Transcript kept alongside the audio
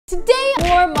Today,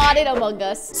 more modded Among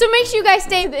Us. So make sure you guys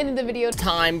stay to the end of the video.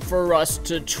 Time for us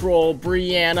to troll.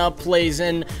 Brianna plays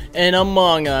in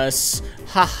Among Us.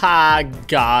 Haha,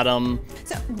 got him.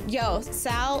 So, yo,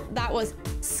 Sal, that was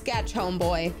sketch,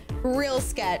 homeboy. Real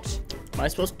sketch. Am I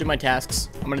supposed to do my tasks?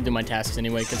 I'm gonna do my tasks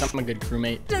anyway, because I'm a good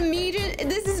crewmate.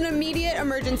 This is an immediate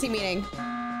emergency meeting.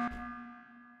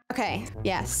 Okay,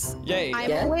 yes. Yay.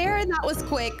 I'm aware that was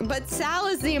quick, but Sal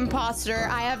is the imposter.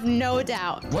 I have no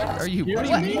doubt. What are you? What do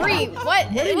you mean? Bree, what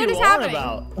is on happening?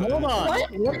 about? Hold on.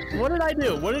 What did I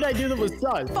do? What did I do that was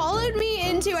sus? Followed me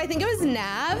into, I think it was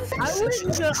Nav.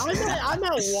 I'm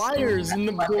at wires in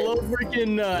the below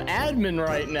freaking admin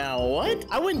right now. What?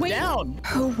 I went down.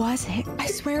 Who was it? I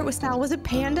swear it was Sal. Was it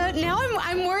Panda? Now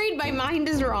I'm worried my mind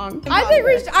is wrong. I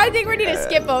think we need to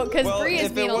skip vote because Bree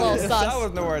is being a little sus. That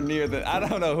was nowhere near that. I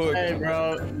don't know who. Hey,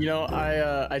 bro. You know,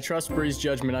 I trust Bree's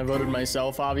judgment. I voted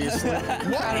myself, obviously. I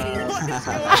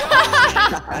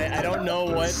don't know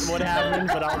what happened,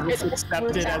 but I'll just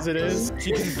accept it as it is.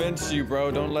 She convinced you, bro.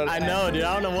 Don't let it. I know, dude.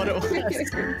 I don't know what it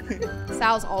was.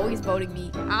 Sal's always voting me.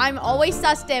 I'm always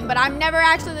sussed in, but I'm never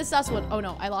actually the sus one. Oh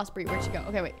no, I lost Bree. Where'd she go?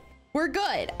 Okay, wait. We're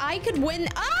good. I could win.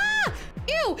 Ah!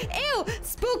 Ew, ew,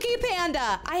 spooky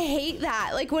panda. I hate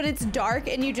that. Like when it's dark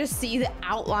and you just see the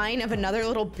outline of another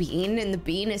little bean and the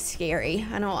bean is scary.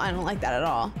 I don't like that at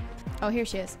all. Oh, here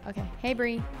she is. Okay. Hey,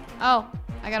 Bree. Oh,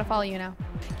 I gotta follow you now.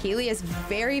 Keeley is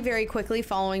very, very quickly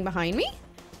following behind me.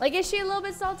 Like, is she a little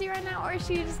bit salty right now, or is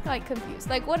she just like confused?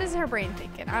 Like, what is her brain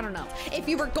thinking? I don't know. If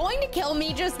you were going to kill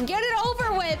me, just get it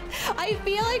over with. I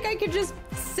feel like I could just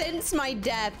sense my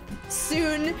death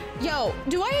soon. Yo,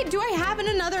 do I have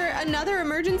another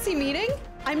emergency meeting?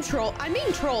 I'm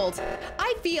being trolled.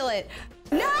 I feel it.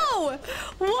 No!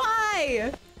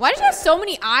 Why? Why does she have so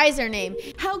many eyes, her name?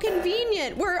 How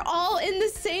convenient. We're all in the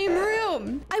same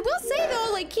room. I will say though,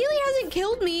 like Keeley hasn't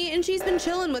killed me and she's been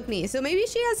chilling with me. So maybe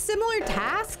she has similar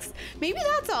tasks. Maybe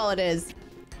that's all it is.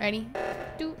 Ready?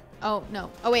 Oh, no.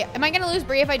 Oh, wait. Am I going to lose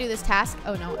Bree if I do this task?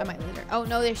 Oh, no. I might lose her. Oh,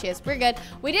 no. There she is. We're good.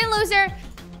 We didn't lose her.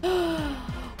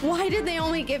 Why did they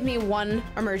only give me one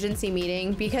emergency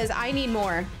meeting? Because I need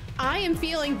more. I am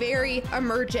feeling very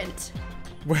emergent.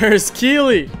 Where's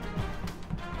Keeley?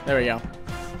 There we go.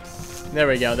 There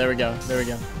we go. There we go. There we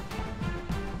go.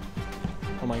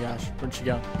 Oh my gosh. Where'd she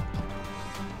go?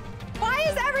 Why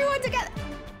is everyone together?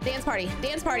 Dance party.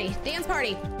 Dance party. Dance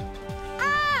party.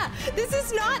 Ah! This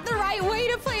is not the right way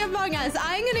to play Among Us.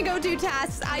 I'm gonna go do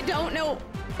tasks. I don't know.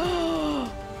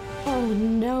 Oh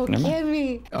no,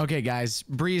 Kimmy. Okay, guys.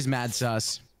 Bree's mad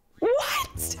sus.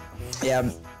 What?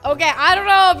 Yeah. Okay, I don't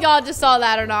know if y'all just saw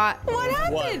that or not. What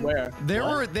happened? Where?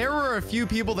 There were a few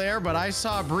people there, but I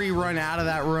saw Bree run out of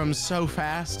that room so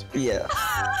fast. Yeah.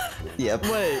 Yep.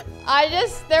 Wait.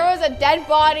 There was a dead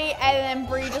body and then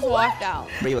Bree just walked out.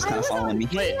 Bree was kind of following me.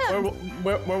 Wait,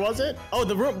 where was it? Oh,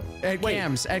 the room. At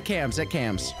Cam's.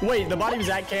 Wait, the body was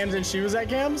at Cam's and she was at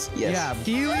Cam's? Yes. Yeah.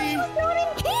 Keeley. Not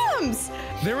in Cam's.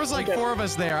 There was like 4 of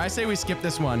us there. I say we skip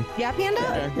this one. Yeah,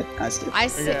 Panda? Okay.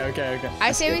 Yeah, Okay.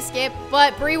 I say we skip,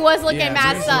 but Bree was looking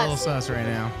mad Bree's a little sus. sus right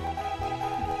now.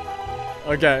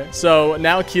 Okay, so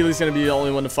now Keeley's gonna be the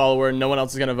only one to follow her and no one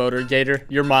else is gonna vote her. Gator,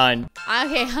 you're mine.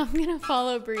 Okay, I'm gonna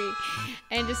follow Bree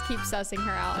and just keep sussing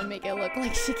her out and make it look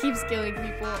like she keeps killing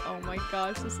people. Oh my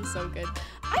gosh, this is so good.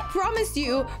 I promise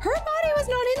you, her body was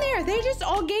not in there. They just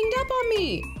all ganged up on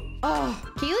me. Oh,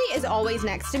 Keeley is always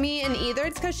next to me, and either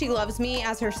it's because she loves me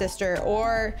as her sister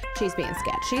or she's being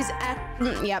sketch.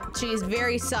 She's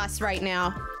very sus right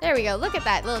now. There we go. Look at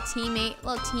that little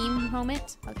team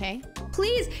moment. Okay.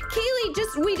 Please,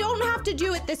 Keeley, we don't have to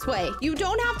do it this way. You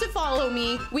don't have to follow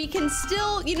me. We can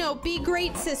still, be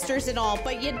great sisters and all,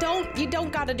 but you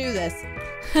don't gotta do this.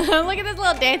 Look at this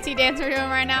little dancey dance we're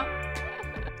doing right now.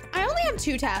 I only have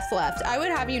 2 tasks left. I would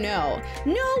have you know.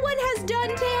 No one has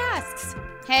done tasks.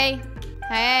 Hey,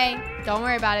 don't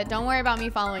worry about it. Don't worry about me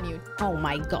following you. Oh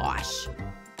my gosh.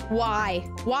 Why?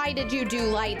 Why did you do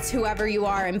lights, whoever you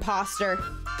are, imposter?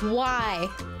 Why?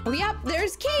 Oh, yep,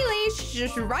 there's Keeley. She's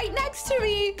just right next to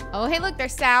me. Oh, hey, look,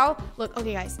 there's Sal. Look,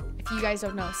 okay, guys, if you guys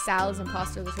don't know, Sal is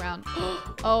imposter this round.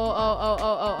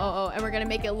 Oh, and we're gonna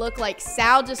make it look like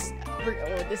Sal just, we're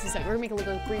gonna make it look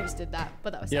like Bree just did that,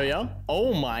 but that was Yo.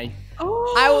 Oh my.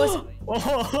 Oh.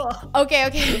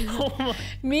 Okay.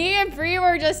 Me and Bree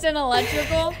were just in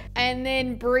electrical, and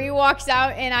then Bree walks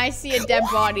out, and I see a dead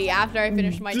body after I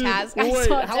finished my task. I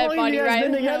saw a dead body right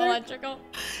in the electrical.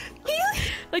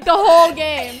 Like the whole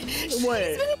game. Wait. She's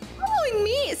been following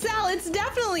me. Sal, it's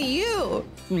definitely you.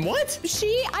 What?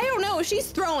 I don't know.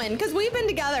 She's throwing because we've been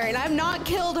together and I've not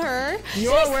killed her. She's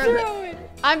throwing.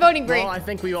 I'm voting Bree. Well, I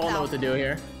think we all know what to do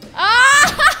here.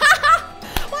 Ah!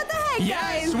 What the heck?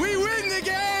 Yes, we win the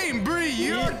game, Bree.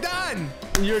 You're done.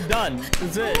 You're done.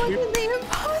 That's it. I wasn't the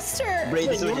imposter. Bree,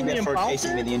 this is what you you were get the for imposter?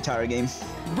 chasing me the entire game.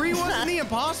 Bree wasn't the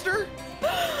imposter?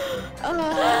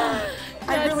 I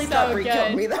really thought Bree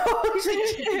killed me, though.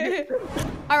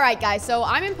 All right, guys, so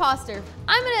I'm imposter.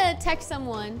 I'm gonna text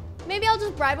someone. Maybe I'll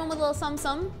just bribe them with a little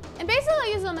something. And basically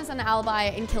I'll use them as an alibi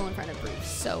and kill in front of Bruce.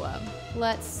 So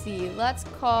let's see. Let's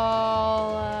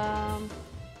call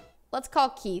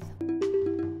Keith.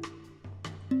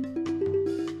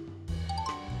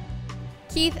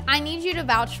 Keith, I need you to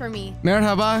vouch for me.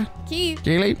 Merhaba. Keith,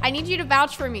 Keeley? I need you to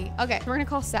vouch for me. Okay, we're gonna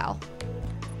call Sal.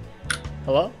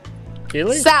 Hello?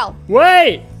 Keeley? Sal.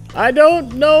 Wait! I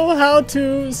don't know how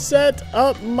to set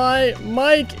up my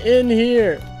mic in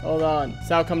here. Hold on.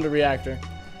 Sal, come to reactor.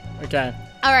 Okay.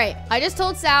 All right, I just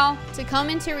told Sal to come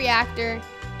into reactor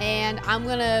and I'm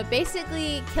gonna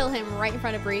basically kill him right in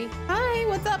front of Bree. Hi,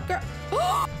 what's up, girl?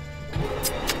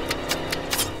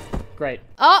 Great.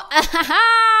 Oh,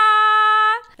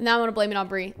 and now I'm gonna blame it on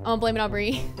Bree. I'm gonna blame it on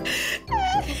Bree.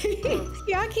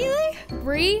 Yeah, Keeley?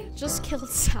 Bree just killed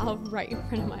Sal right in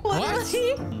front of my eyes. What?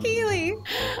 Keeley.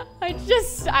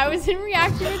 I was in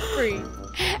reactor with Bree.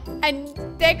 And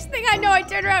next thing I know, I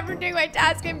turned around from doing my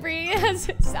task and Bree has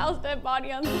Sal's dead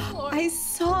body on the floor. I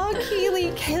saw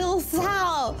Keeley kill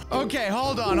Sal. Okay,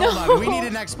 hold on. We need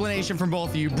an explanation from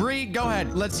both of you. Bree, go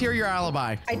ahead. Let's hear your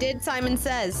alibi. I did Simon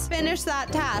Says. Finish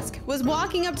that task. Was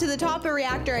walking up to the top of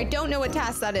reactor. I don't know what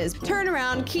task that is. Turn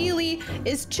around. Keeley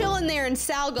is chilling there and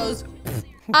Sal goes...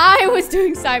 I was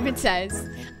doing Simon Says.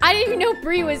 I didn't even know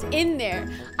Bree was in there.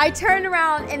 I turned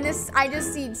around and I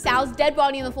just see Sal's dead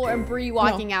body on the floor and Bree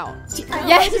walking out. See, I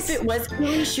Yes. realized if it was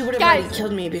Keeley, she would have Guys. already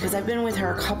killed me because I've been with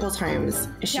her a couple times.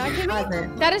 She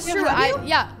hasn't. That is true. have you?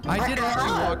 Yeah. I did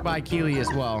actually walk by Keeley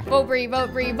as well. Vote Bree,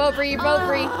 vote Bree, vote Bree, vote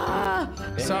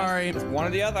Bree. Sorry. It's one or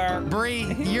the other.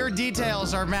 Bree, your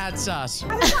details are mad sus. You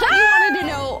wanted to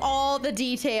know all the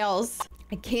details.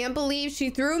 I can't believe she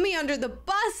threw me under the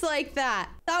bus like that.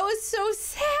 That was so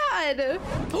sad.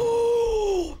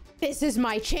 This is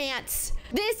my chance.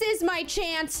 This is my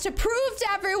chance to prove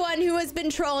to everyone who has been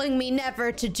trolling me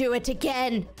never to do it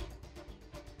again.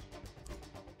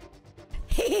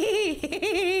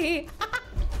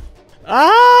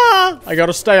 Ah! I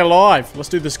gotta stay alive. Let's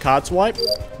do this card swipe.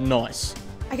 Nice.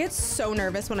 I get so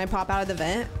nervous when I pop out of the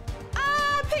vent.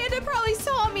 Ah, Panda probably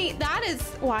saw me. That is,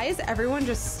 why is everyone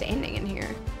just standing in here?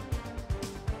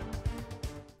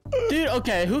 Dude,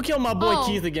 okay, who killed my boy Oh.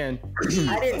 Keith again?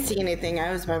 I didn't see anything.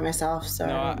 I was by myself, so.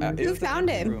 No, I don't know. it Who was the found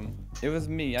empty him? room. It was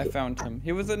me. I found him.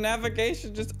 He was in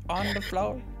navigation just on the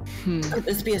floor. Could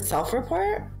this be a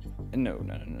self-report? No.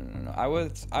 I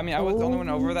was the only one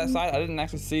over that side. I didn't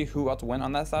actually see who else went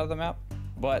on that side of the map.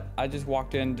 But I just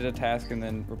walked in, did a task, and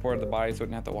then reported the body so I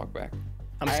didn't have to walk back.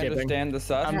 I'm I skipping. understand the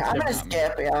sus. Yeah, I'm gonna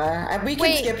skip, yeah. We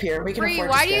can skip here. We can Bree, afford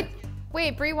why to do you? skip.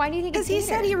 Wait, Bree, why do you think Because it's he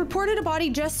said Gator? he reported a body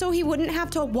just so he wouldn't have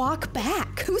to walk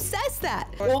back. Who says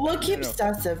that? Well, we'll keep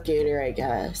sus of Gator, I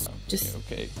guess. Just,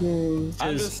 Okay.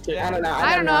 Just- I don't know.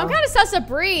 I don't know. I'm kind of sus of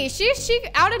Bree. She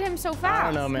outed him so fast. I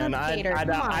don't know, man. not I Gator, come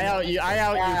on. out you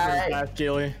pretty fast,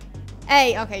 Keeley.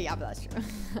 Hey, okay, yeah, but that's true.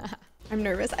 I'm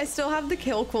nervous. I still have the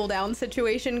kill cooldown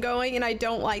situation going, and I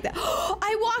don't like that.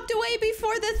 I walked away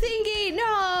before the thingy.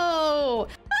 No.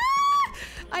 Ah!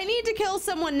 I need to kill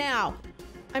someone now.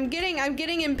 I'm getting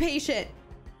impatient.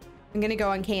 I'm gonna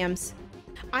go on cams.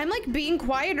 I'm like being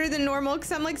quieter than normal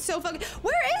because I'm like so fucking.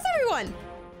 Where is everyone?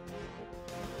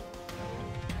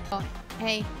 Oh,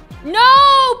 hey.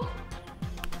 No!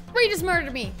 Bree just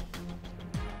murdered me.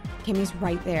 Kimmy's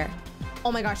right there.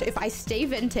 Oh my gosh, if I stay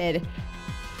vented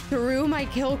through my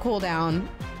kill cooldown.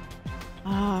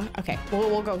 Okay,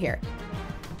 we'll go here.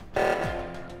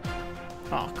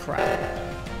 Oh, crap.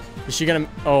 Is she gonna...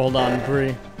 Oh, hold on,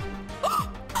 Bree.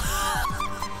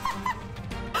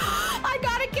 I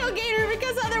gotta kill Gator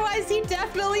because otherwise he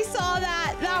definitely saw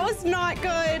that. That was not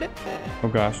good. Oh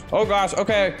gosh. Oh gosh.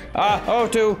 Okay.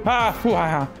 02.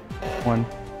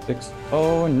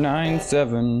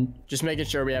 16097. Just making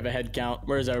sure we have a head count.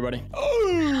 Where's everybody?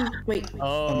 Wait.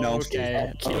 Oh, no.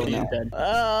 okay. Keeley is dead.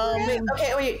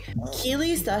 Wait.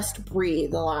 Keeley sussed Bree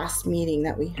the last meeting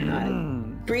that we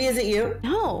had. Bree, is it you?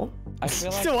 No. I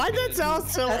feel like So why'd that sound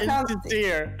so That sounds-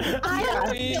 insincere? I don't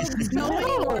we-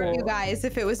 nobody more you guys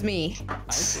if it was me. I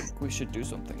think we should do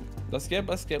something. Let's skip.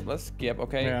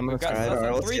 Okay. Yeah, I'm We've got excited. less than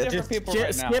Alright, let's 3 skip. different people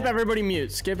right now. Skip everybody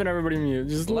mute. Skip and everybody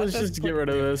mute. Let's just get rid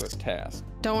of this. Task.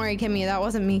 Don't worry, Kimmy, that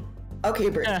wasn't me. Okay,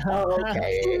 Bree. Oh,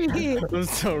 okay.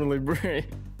 That's totally Bree.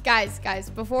 Guys,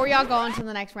 before y'all go on to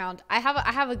the next round, I have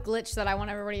a glitch that I want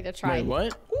everybody to try. Wait,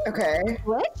 what? Okay.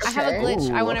 I have a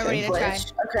glitch I want everybody to try.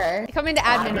 Okay. Come into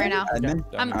admin right now.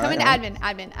 I'm coming to admin.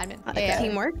 Yeah.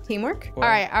 Teamwork. All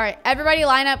right. Everybody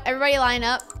line up.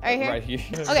 Right here. Right here.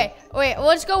 Okay. Wait.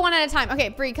 We'll just go one at a time. Okay,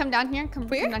 Bree, come down here. Come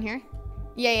down here.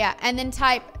 Yeah. And then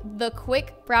type the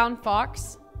quick brown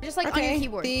fox. Just like on your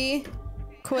keyboard. The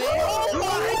quick.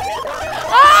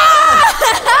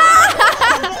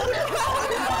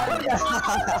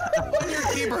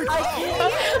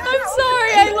 I'm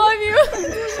sorry. I love you.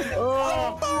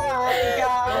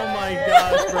 Oh my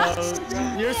gosh,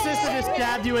 bro. Your sister just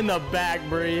stabbed you in the back,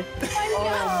 Bree.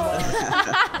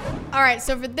 All right,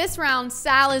 so for this round,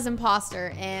 Sal is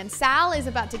imposter, and Sal is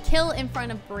about to kill in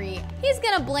front of Bree. He's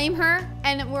gonna blame her,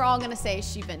 and we're all gonna say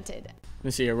she vented. Let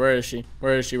me see her. Where is she?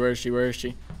 Where is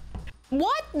she?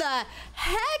 What the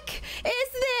heck is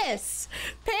this?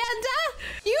 Panda,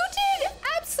 you did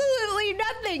absolutely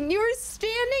nothing. You were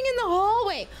standing in the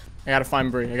hallway. I gotta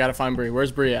find Bree.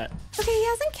 Where's Bree at? Okay, he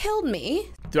hasn't killed me.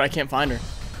 Dude, I can't find her.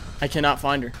 I cannot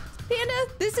find her. Panda,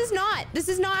 this is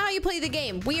not how you play the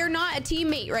game. We are not a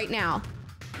teammate right now.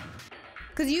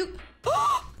 Cause you.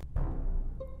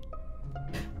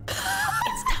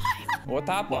 It's time. What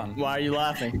top one? Why are you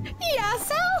laughing? Yeah,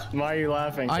 Sal. Why are you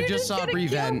laughing? I just saw Bree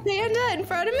vent. Panda in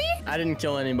front of me. I didn't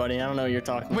kill anybody. I don't know what you're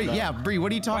talking Wait, about. yeah, Bree,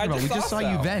 what are you talking about? We just saw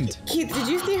you vent. Keith, did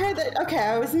you see her? Okay,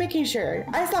 I was making sure.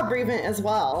 I saw Bree vent as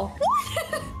well.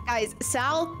 Guys,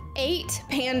 Sal ate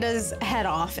Panda's head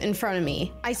off in front of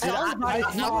me. I saw his body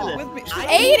fall.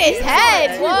 Ate his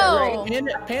head. Whoa.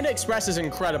 Panda Express is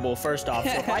incredible, first off.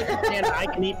 So if I eat Panda, I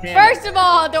can eat Panda. First of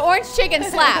all, the orange chicken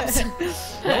slaps.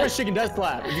 The orange chicken does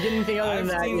slap. If you get anything other than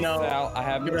that, you know. Sal, I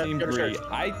haven't seen Bree.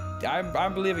 I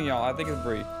believe in y'all. I think it's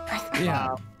Bree.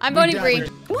 Yeah. I'm voting Bree.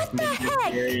 What the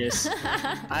heck? Serious.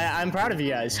 I'm proud of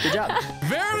you guys. Good job.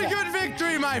 Very good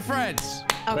victory, my friends.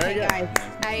 Okay, good. guys.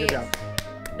 Good job.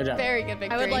 Good job. Very good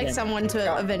victory. I would like someone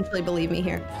to eventually believe me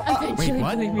here. Wait,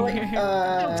 what?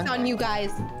 Joke's on you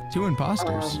guys. 2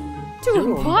 imposters.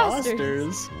 Two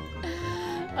imposters.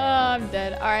 Oh, I'm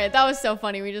dead. All right, that was so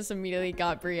funny. We just immediately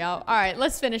got Bree out. All right,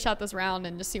 let's finish out this round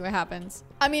and just see what happens.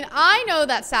 I mean, I know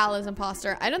that Sal is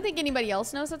imposter. I don't think anybody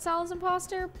else knows that Sal is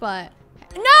imposter, but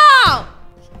no!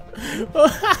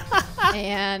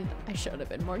 And I should have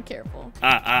been more careful.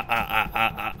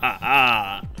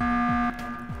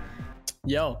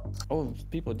 Yo. Oh,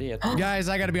 people did. Guys,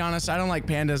 I gotta be honest. I don't like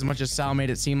Panda as much as Sal made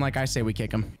it seem like. I say we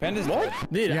kick him. Panda's what?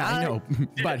 Dude, Yeah, I know.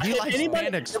 But he likes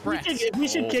Panda Express. If we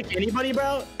should kick anybody,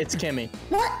 bro, it's Kimmy.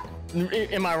 What?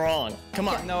 Am I wrong? Come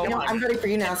on. No. I'm voting for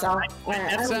you now, Sal.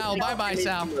 Sal, bye-bye,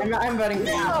 Sal. I'm voting for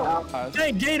you, Sal.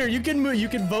 Hey, Gator, you can move. You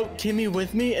can vote Kimmy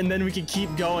with me, and then we can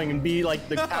keep going and be like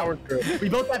the power crew. We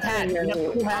both have hats.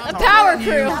 The power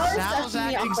crew. Sal's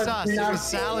acting sus. It was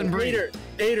Sal and Bree.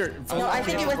 Gator. No, I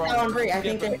think it was Sal and Bree. I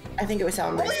think it was Sal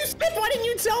and Bree. You skipped. Why didn't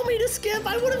you tell me to skip?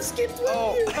 I would have skipped with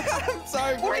you. I'm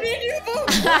sorry. Why did you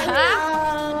vote?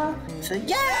 So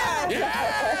yeah.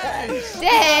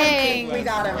 Dang. We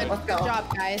got him. Let's go. Good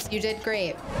job, guys. You did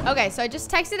great. Okay, so I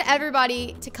just texted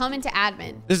everybody to come into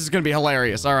admin. This is gonna be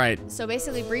hilarious. All right. So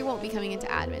basically, Bree won't be coming into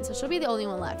admin, so she'll be the only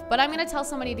one left. But I'm gonna tell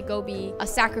somebody to go be a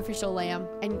sacrificial lamb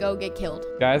and go get killed.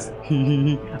 Guys,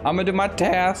 I'm gonna do my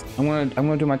task. I'm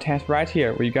gonna do my task right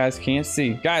here where you guys can't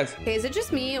see. Guys. Okay, is it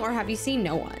just me or have you seen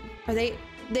no one? Are they've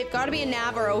got to be a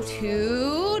nav or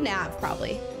O2 nav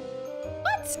probably.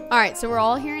 What? All right, so we're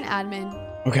all here in admin.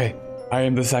 Okay, I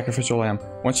am the sacrificial lamb.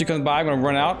 Once she comes by, I'm gonna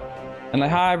run out and like,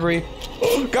 hi, Bree.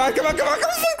 God, come on.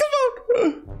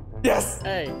 Yes.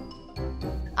 Hey.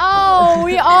 Oh,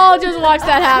 we all just watched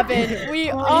that happen. We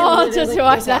all just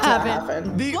watched that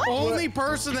happen. The only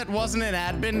person that wasn't an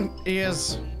admin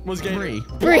was Bree.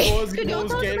 Bree. Could y'all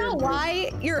talk about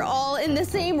why you're all in the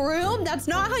same room? That's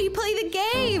not how you play the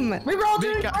game. We were all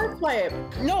doing card swipe.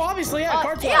 No, obviously, yeah.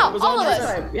 Card yeah, was all of on us.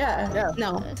 there. Yeah.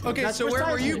 No. Okay, That's so where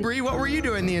were you, precisely. Bree? What were you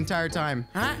doing the entire time?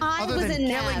 Huh? I Other was than a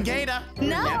killing nav. Gator.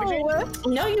 No.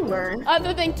 No, you weren't.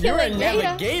 Other than You're a killing Gator.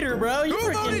 navigator, bro. You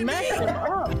Who voted freaking me? messed him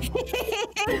up.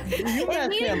 It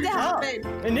needed to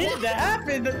happen. It needed to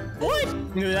happen.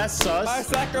 What? Dude, that's sus. My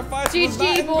sacrifice was GG,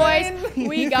 not in boys. vain.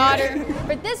 We got her.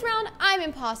 For this round, I'm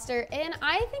imposter, and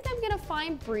I think I'm gonna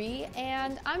find Bree,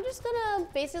 and I'm just gonna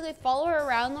basically follow her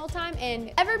around the whole time,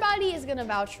 and everybody is gonna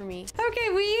vouch for me. Okay,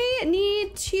 we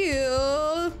need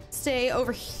to stay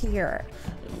over here.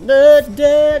 Da,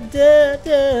 da, da,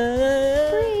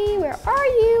 da. Bree, where are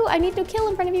you? I need to kill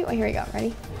in front of you. Oh, here we go.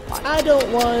 Ready? I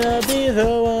don't wanna be the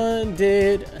one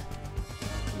did.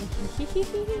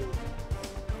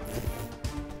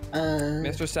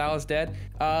 Mr. Sal is dead.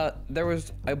 There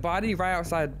was a body right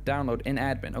outside download in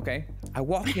admin, okay? I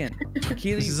walk in.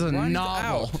 Keeley This is a runs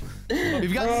novel. out.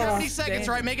 We've got 70 seconds,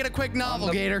 right? Make it a quick novel,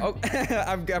 Gator. Oh,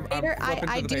 I'm Gator, flipping I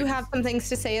through the do pages. have some things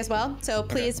to say as well. So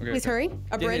please, please hurry.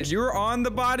 A bridge. You were on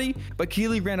the body, but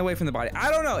Keeley ran away from the body.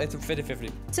 I don't know. It's a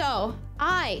 50-50. So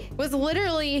I was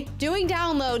literally doing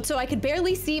download so I could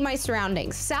barely see my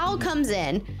surroundings. Sal comes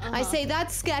in. I say,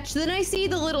 that's sketch. Then I see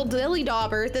the little dilly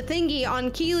dauber, the thingy on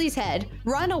Keeley's head,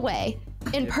 run away.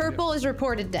 And purple is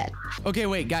reported dead. Okay,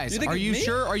 wait, guys. think Are it's you me?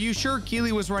 sure? Are you sure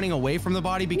Keeley was running away from the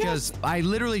body? Because I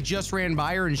literally just ran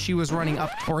by her and she was running up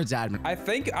towards admin. I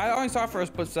think I only saw it for a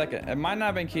split second. It might not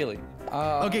have been Keeley.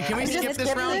 Okay, can we skip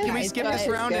this round? Can we skip this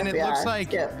round? And it looks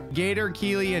like Gator,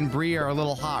 Keeley, and Bree are a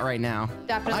little hot right now.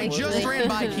 Definitely I just Keeley. ran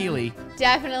by Keeley.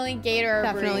 Definitely Gator. or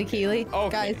Definitely Bree. Keeley.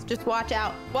 Okay. Guys, just watch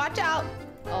out. Watch out.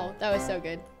 Oh, that was so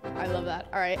good. I love that.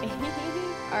 All right.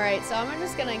 All right, so I'm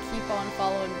just gonna keep on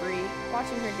following Bree,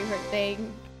 watching her do her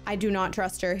thing. I do not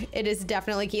trust her. It is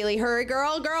definitely Keeley. Hurry,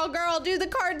 girl, girl, girl, do the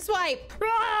card swipe.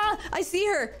 Ah, I see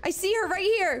her. I see her right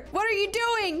here. What are you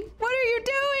doing? What are you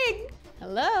doing?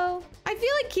 Hello. I feel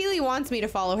like Keeley wants me to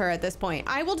follow her at this point.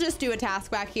 I will just do a task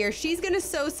back here. She's gonna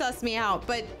so suss me out,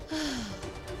 but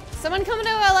Someone coming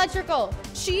to electrical.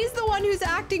 she's the one who's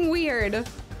acting weird.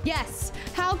 Yes,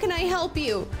 how can I help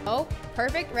you? Oh,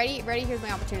 perfect. Ready? Ready? Here's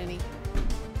my opportunity.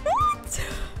 What?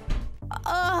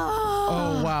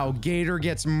 Oh, wow. Gator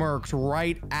gets murked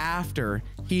right after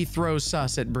he throws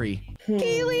sus at Bree.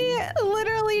 Keeley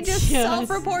literally just Yes.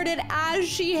 self-reported as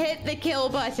she hit the kill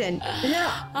button.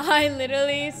 Yeah, I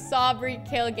literally saw Bree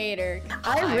kill Gator.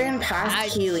 I ran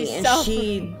past Keeley and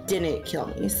she didn't kill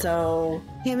me, so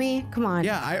Kimmy, come on.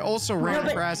 Yeah, I also ran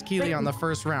but- past Keeley on the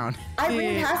first round. I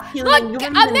ran past Keeley. Look, and you a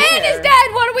weren't man even is there.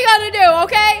 dead. What are we gonna do?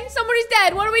 Okay, somebody's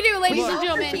dead. What do we do, ladies and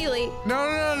gentlemen? Keeley. No.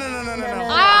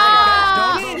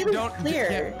 Ah! Don't.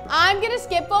 Clear. I'm gonna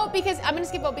skip vote because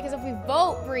if we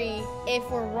vote Bree, if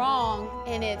we're wrong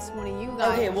and it's one of you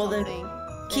guys. Okay, or well then, something.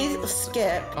 Keith,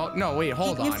 skip. Oh, no, wait,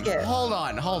 hold You on. skip. Hold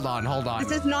on.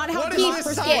 This is not how What Keith is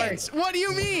this skip. silence? What do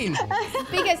you mean?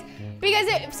 because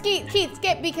Keith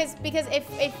skip because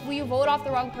if we vote off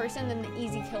the wrong person, then the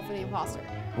easy kill for the imposter.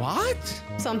 What?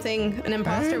 Something an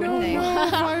imposter would say.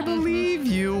 I believe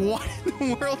you. What in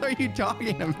the world are you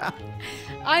talking about?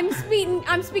 I'm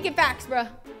speaking facts, bro.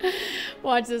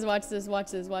 Watch this. Watch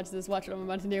what I'm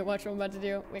about to do.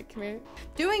 Wait, come here.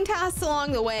 Doing tasks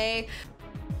along the way.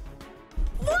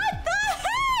 What the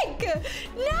heck?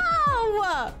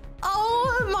 No!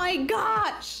 Oh my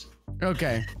gosh.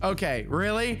 Okay,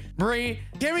 really? Bree,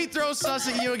 Kimmy throws sus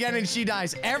at you again and she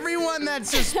dies. Everyone that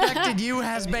suspected you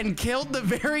has been killed the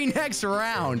very next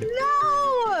round.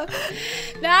 No!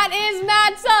 That is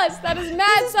mad sus. That is mad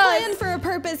This is planned sus. for a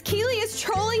purpose. Keeley is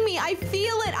trolling me. I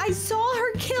feel it. I saw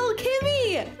her kill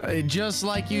Kimmy. Just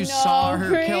like you saw her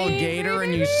Bree, kill Gator Bree,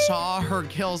 and you Bree. saw her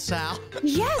kill Sal.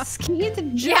 Yes, Keith.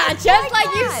 Yeah, just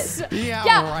like you. that.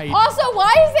 Yeah, right. Also,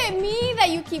 why is it me that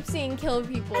you keep seeing kill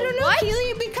people? I don't know, What?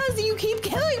 Keeley, because you keep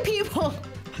killing people.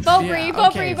 Vote Yeah, Bree. Vote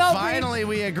okay, Bree. Vote Bree. finally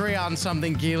we agree on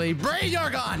something, Keeley. Bree, you're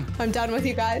gone. I'm done with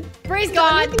you guys. Bree's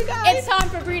gone. with you guys. It's time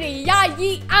for Bree to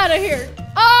yeet out of here.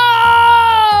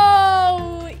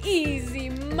 Oh, easy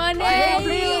money.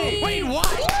 Wait,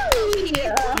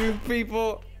 what? You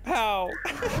people, how?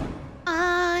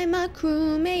 I'm a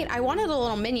crewmate. I wanted a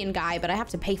little minion guy, but I have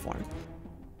to pay for him.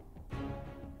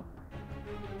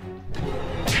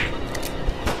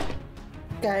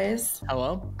 Guys,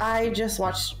 Hello? I just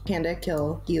watched Panda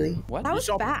kill Keeley. What? That was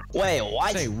fast. Wait,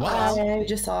 what? Say what? I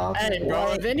just saw. Hey,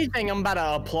 bro, if anything, I'm about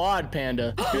to applaud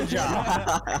Panda. Good job.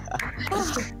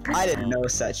 I didn't know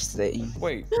such thing.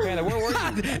 Wait, Panda, where were you?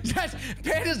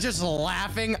 Panda's just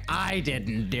laughing. I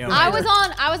didn't do it. I was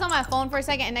on my phone for a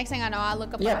second, and next thing I know, I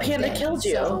look up. Yeah, and I'm Panda dead. killed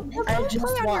you. I Play just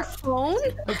on your watched. phone.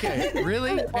 Okay,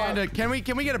 really? Panda, can we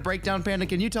get a breakdown, Panda?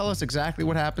 Can you tell us exactly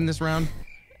what happened this round?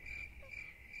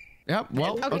 Yep,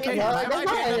 well, okay. well, Bye-bye,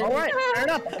 that's Panda. All right,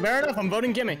 fair enough. I'm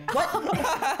voting Kimmy.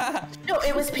 No,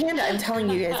 it was Panda. I'm telling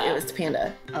you guys, it was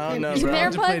Panda. Oh, no, You bro. there?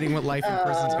 Contemplating what life in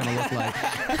prison's gonna look like.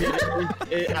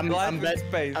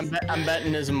 I'm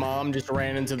betting his mom just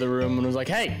ran into the room and was like,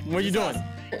 hey, what are you doing?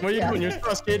 What are you doing? You're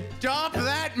sus, kid. Stop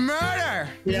that murder!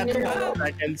 Yeah, 2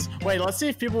 seconds. Wait, let's see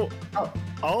if people... Oh.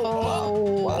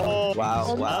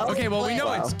 Wow. Okay, well, we know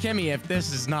Wow. it's Kimmy if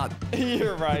this is not...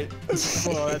 You're right.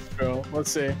 Well, that's true.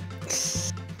 Let's see.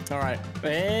 All right.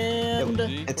 And...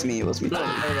 It's me. It was me. There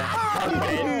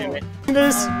we go.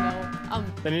 This. Oh,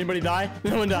 Did anybody die?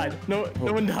 No one died. No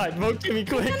one died. Vote Kimmy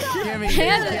quick. Kimmy.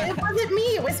 Panda. It wasn't me.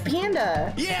 It was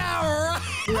Panda. Yeah, right!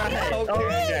 Right.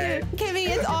 Okay. Kimmy,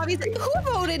 it's obvious. Who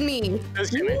voted me? It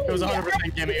was Kimmy. It was 100%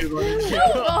 Kimmy who voted you.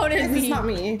 Who voted It's me? not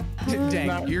me.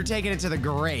 Dang, you're taking it to the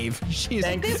grave. She's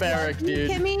Thanks, Bazerk, dude.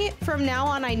 Kimmy, from now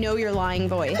on, I know your lying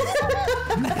voice.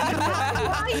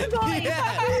 Lying voice.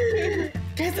 Yeah.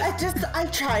 Guys, I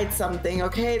tried something,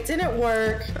 okay? It didn't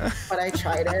work, but I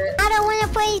tried it. I don't want to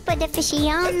play, but the fishy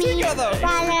on me.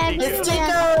 It's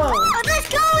Tiko. Oh, let's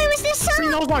go. It was the Sing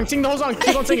the song. whole song. Sing the whole song.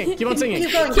 Keep on singing. Keep on singing.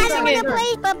 Keep going, I keep don't want to going.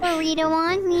 play, but burrito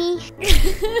on me.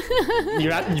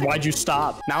 Why'd you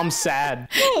stop? Now I'm sad.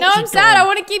 No, I'm sad. I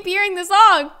want to keep hearing the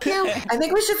song. No, I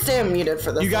think we should stay unmuted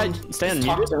for this You guys one. stay Just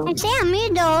talk unmuted? to him. I'm saying me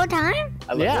the whole time.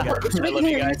 I love Yeah. you guys. I love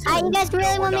you guys. You guys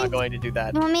really We're want me? not going to do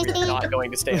that. You want me to We're sing? not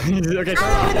going to stay.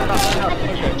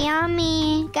 Okay, On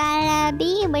me, gotta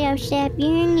be with step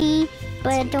your knee,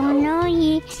 but don't know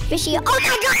ye. Fishy. Oh my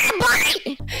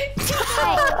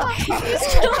God!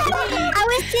 I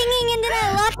was singing and then I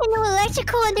locked into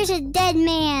electrical and there's a dead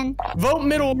man. vote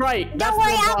middle right. That's Don't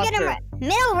worry, the I'll get him. imposter.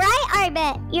 Middle right? Alright,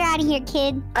 bet. You're out of here,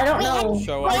 kid. I don't know.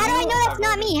 Show Wait, up. how do I know that's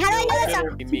not me? How do I know that's not?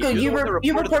 Tiko,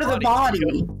 you reported the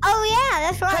body. Oh yeah,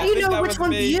 that's How do right. you think know that which was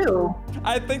one's me. you?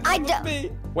 I think I that don't- was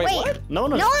me. Wait. What? No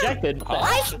one No one- objected.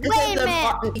 Wait a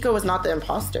minute. Tiko was not the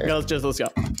imposter. Okay, let's go.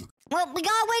 Well, we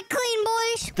gotta wait clean,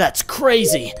 boys. That's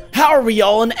crazy. How are we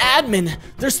all an admin?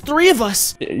 There's 3 of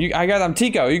us. I'm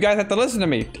Tiko. You guys have to listen to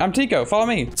me. I'm Tiko. Follow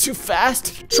me. Too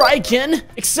fast. Try again.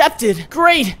 Accepted.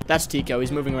 Great. That's Tiko.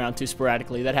 He's moving around too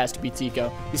sporadically. That has to be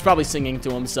Tiko. He's probably singing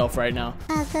to himself right now.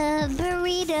 I love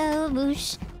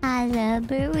burritos. I love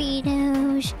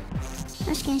burritos. I'm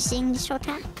just gonna sing this whole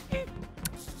time.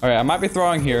 All right, I might be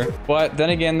throwing here, but then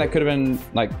again, that could have been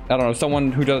like, I don't know,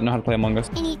 someone who doesn't know how to play Among Us.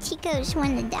 Any Ticos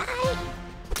want to die?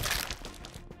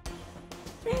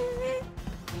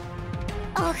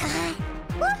 Oh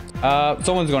God.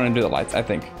 Someone's going to do the lights, I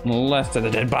think, unless they're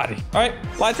the dead body. All right,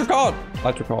 lights are called.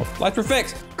 Lights are called. Lights were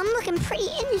fixed. I'm looking pretty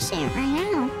innocent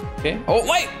right now. Okay. Oh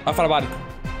wait, I found a body.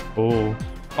 Oh,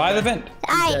 by the vent.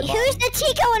 Alright, who's the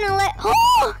Tico in a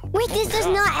Oh! Wait, this does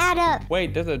not add up.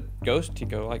 Wait, there's a ghost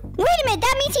Tiko. Like, Wait a minute,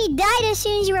 that means he died as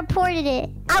soon as you reported it.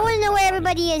 I want to know where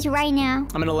everybody is right now.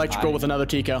 I'm in electrical with another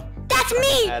Tiko. That's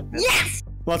me! Yes!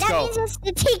 Let's That go. means it's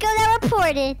the Tico that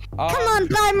reported. Come on,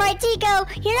 bottom right Tico.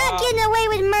 You're not getting away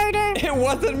with murder. it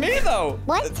wasn't me though.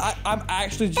 What? I'm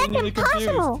actually That's genuinely confused.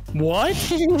 impossible. What?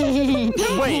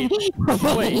 Wait.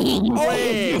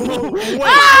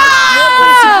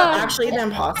 Actually, the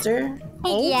imposter?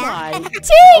 Oh Yeah. my.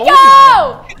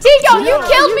 Tico! Tico, you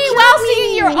killed me while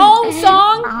singing your own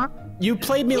song. You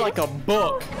played me like a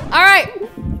book. All right,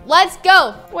 let's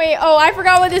go. Wait, oh, I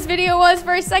forgot what this video was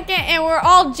for a second, and we're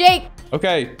all Jake.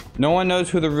 Okay, no one knows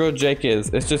who the real Jake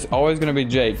is. It's just always gonna be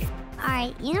Jake.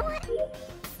 Alright, you know what?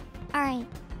 Alright.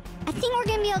 I think we're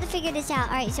gonna be able to figure this out.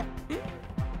 Alright, so.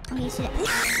 Okay, so. No!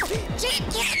 Jake,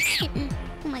 get me!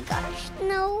 Oh my gosh.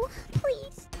 No,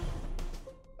 please.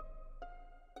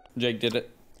 Jake did it.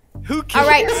 Who cares? All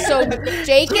right, so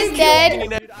Jake is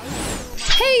dead.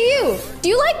 Hey you, do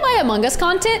you like my Among Us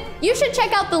content? You should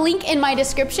check out the link in my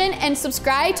description and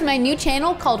subscribe to my new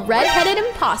channel called Redheaded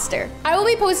Impostor. I will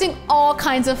be posting all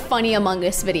kinds of funny Among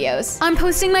Us videos. I'm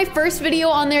posting my first video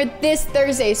on there this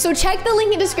Thursday, so check the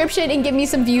link in the description and give me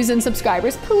some views and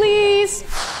subscribers, please.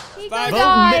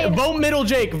 Vote middle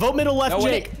Jake. Vote middle left No,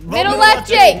 wait. Jake. Vote Middle left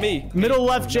Jake. Me. Middle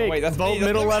left Jake. wait, that's Vote me.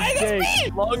 middle That's left me.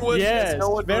 Jake. Long was Yes, no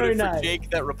one very voted for nice. Jake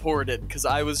that reported, because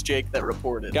I was Jake that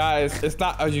reported. Guys, it's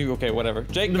not. Oh, you okay? Whatever.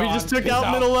 Jake. We gone. just took Peace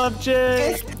out middle left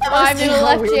Jake. Bye, middle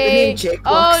left Jake.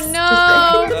 Oh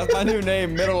no. That's my new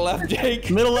name. Middle left Jake.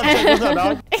 Middle left Jake. What's up,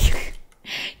 dog?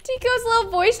 Tico's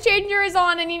little voice changer is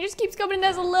on and he just keeps coming in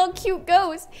as a little cute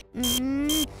ghost.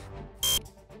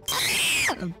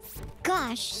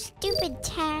 Gosh, stupid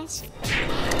task.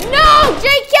 No,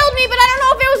 Jake killed me, but I don't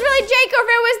know if it was really Jake or if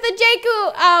it was the Jake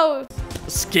who, oh.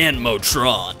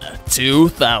 Scanmotron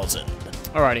 2000.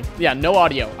 Alrighty. Yeah, no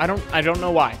audio. I don't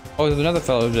know why. Oh, there's another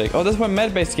fellow Jake. Oh, this one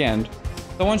medbay scanned.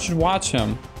 Someone should watch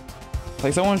him.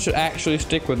 Like someone should actually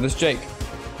stick with this Jake.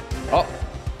 Oh,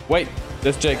 wait.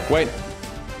 This Jake. Wait.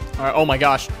 Alright, oh my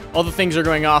gosh. All the things are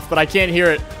going off, but I can't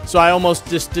hear it, so I almost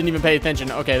just didn't even pay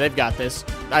attention. Okay, they've got this.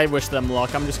 I wish them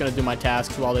luck. I'm just gonna do my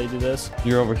tasks while they do this.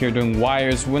 You're over here doing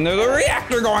wires when there's a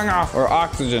reactor going off. Or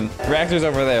oxygen. Reactor's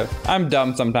over there. I'm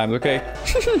dumb sometimes, okay?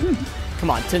 Come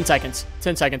on, 10 seconds.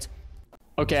 10 seconds.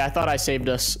 Okay, I thought I saved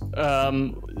us.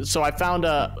 So I found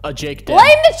a Jake dead.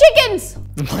 Blame the chickens!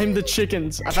 Blame the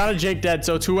chickens. I found a Jake dead,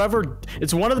 so it's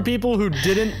one of the people who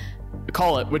didn't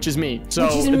call it, which is me. So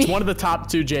it's one of the top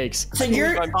 2 Jakes. So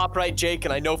you're I'm top right, Jake,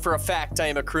 and I know for a fact I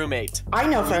am a crewmate. I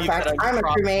know for a fact I'm a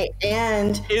crewmate,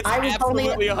 and It's I was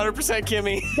absolutely 100%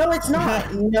 Kimmy. No, it's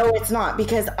not. No, it's not,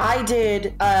 because I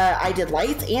did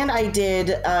lights and I did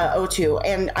O2,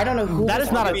 and I don't know who. That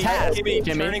is not a task, Kimmy.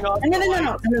 Turning off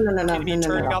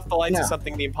turning off the lights is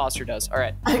something the imposter does. All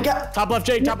right. Top left,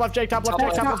 Jake. Top left, Jake. Top left,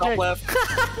 Jake. Top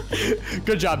left.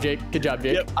 Good job, Jake. Good job,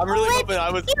 Jake. Yep. I'm really hoping I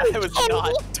was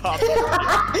not top.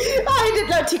 I did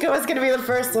not. Tico was gonna be the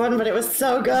first one, but it was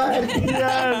so good.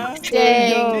 Yes.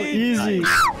 Dang. Easy.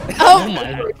 Oh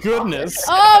my goodness.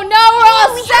 Oh no, we're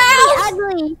all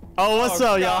Sal's. Oh, what's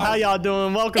up, y'all? How y'all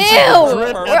doing? Welcome Ew, to the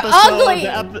drip we're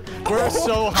episode. ugly. We're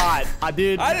so hot.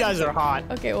 Dude, you guys are hot.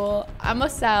 Okay, well, I'm a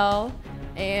Sal,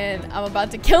 and I'm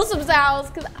about to kill some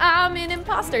Sals because I'm an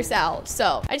imposter Sal.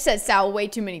 So, I just said Sal way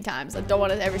too many times. I don't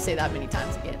want to ever say that many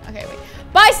times again. Okay, wait.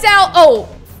 Bye, Sal. Oh.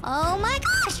 Oh my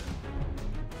gosh.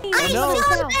 I know.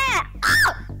 That.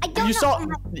 Oh, I don't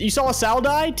know. You saw a Sal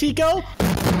die, Tiko?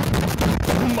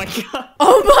 Oh my god.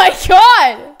 Oh my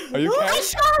god. Are you okay? I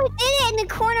saw it in the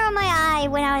corner of my eye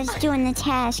when I was doing the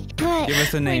task. But Give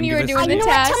us a name. When you were doing you the know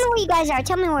what? task. Tell me where you guys are.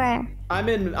 Tell me where. I'm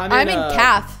in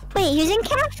CAF. Wait, who's in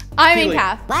CAF? I'm Keeley. in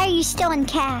CAF. Why are you still in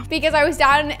CAF? Because I was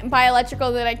down by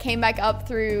electrical, then I came back up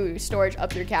through storage,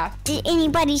 up through CAF. Did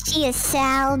anybody see a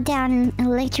Sal down in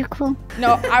electrical?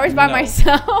 No, I was by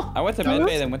myself. I went to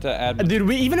medbay, then went to admin.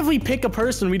 Dude, even if we pick a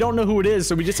person, we don't know who it is,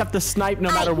 so we just have to snipe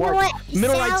no matter what.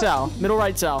 Middle right Sal. Middle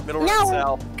right Sal. Middle right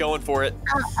Sal. Going for it.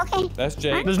 Oh, okay. That's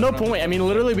Jake. There's no point. I mean,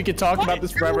 literally, we could talk about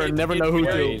this forever and never know who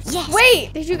to. Yes.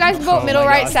 Wait, did you guys vote middle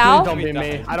right Please Sal? don't be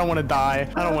me. I don't want to die.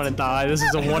 I don't want to die. This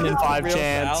is a 1 in 5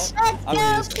 chance.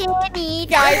 Let's go, Kitty.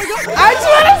 Guys, I just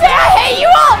want to say I hate you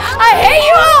all. I hate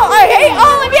you all. I hate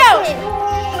all of you.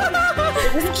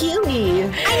 It was Keeley.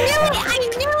 I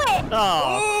knew it.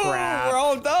 Oh, crap. We're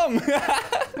all dumb.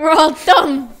 We're all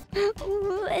dumb.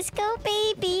 Ooh, let's go,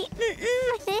 baby.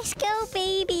 Let's go,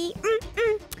 baby.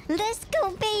 Let's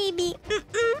go, baby.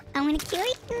 I'm gonna kill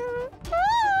you.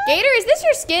 Gator, is this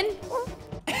your skin?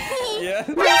 Yeah.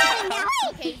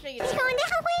 Okay, it's going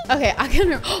that way. Okay, I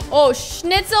can. Oh,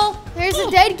 Schnitzel. There's a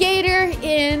dead gator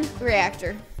in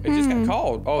reactor. It just got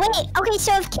called. Oh. Wait, okay,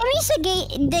 so if Kimmy's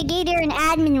the gator and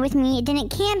admin with me, then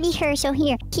it can't be her. So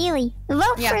here, Keeley,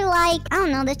 vote for like, I don't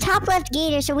know, the top left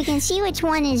gator so we can see which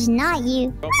one is not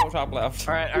you. Go top left.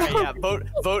 All right, yeah. Vote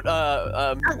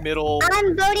middle.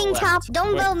 I'm voting left. top.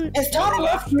 Don't vote. Is top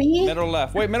left me? Middle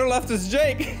left. Wait, middle left is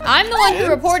Jake. I'm the one who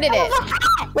reported it.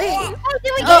 Wait,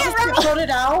 Did we I get it just right? voted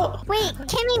out. Wait,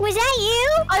 Kimmy, was that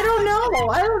you? I don't know.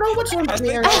 I don't know which one's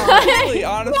me or not. Really,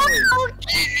 honestly. No,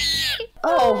 Kimmy.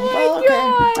 Oh, well, okay.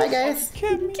 God. Hi, guys.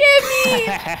 Kimmy.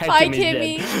 Hi, Kimmy's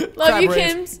Kimmy. Love you, Crab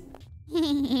Kims.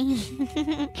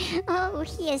 Oh,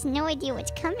 he has no idea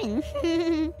what's coming.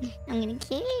 I'm gonna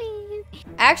kill you.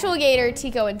 Actual gator,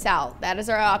 Tico, and Sal. That is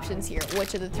our options here.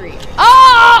 Which of the 3?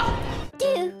 Ah!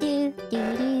 Do, do,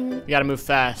 do, do. We gotta move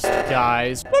fast,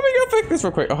 guys. Let me go fix this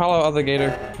real quick. Oh, hello, other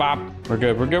gator. Bop. We're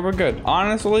good. We're good. We're good.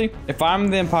 Honestly, if I'm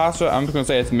the imposter, I'm just gonna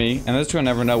say it's me, and this two will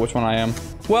never know which one I am.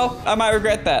 Well, I might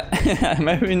regret that.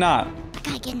 Maybe not. I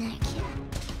gotta get another kill.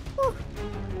 Whew.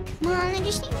 Come on, I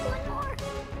just need one more.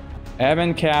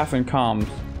 Admin, calf, and comms.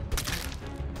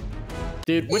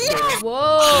 Dude, which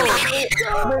Whoa.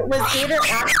 Was Gator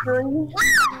actually?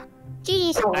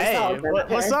 Jeez. Hey,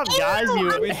 what's up, guys?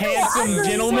 You handsome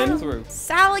gentlemen.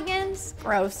 Saligans.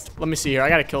 Gross. Let me see here. I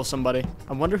gotta kill somebody.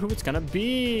 I wonder who it's gonna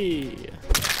be.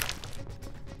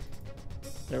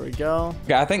 There we go.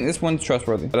 Okay, I think this one's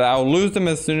trustworthy. But I'll lose them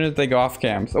as soon as they go off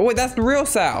cams. Oh, wait, that's the real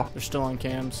Sal. They're still on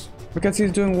cams. Because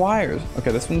he's doing wires.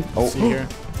 Okay, this one. Oh, Let's see here.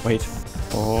 Wait.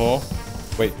 Oh.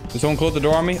 Wait, did someone close the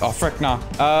door on me? Oh, frick, nah.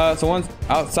 Someone's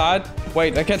outside.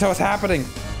 Wait, I can't tell what's happening.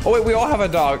 Oh, wait, we all have a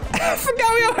dog. I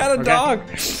forgot we all had a dog.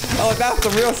 Oh, that's the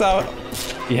real Sal.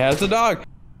 He has the dog.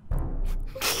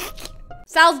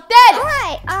 Sal's dead.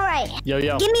 All right. Yo.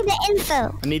 Give me the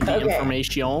info. I need the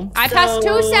information. I passed 2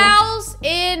 Sals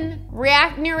in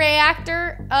near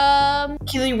reactor.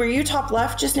 Keeley, were you top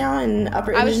left just now in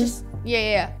upper I was engine? just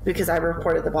yeah. Because I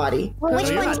reported the body. Well, which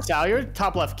No, you're one? not Sal. You're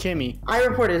top left Kimmy. I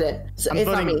reported it. So I'm it's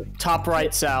not me. voting top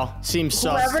right Sal. Seems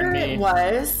sus to Whoever me. it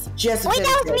was, just Wait,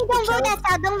 that was me. Don't vote that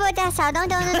Sal. Don't vote that Sal.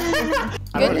 Don't.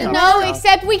 I Good voted to top know, Sal.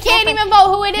 except we can't even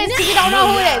vote who it is because you don't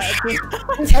know who it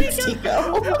is. That's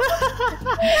Tico. No.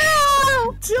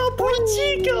 Poor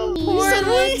Chico. Poor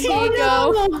little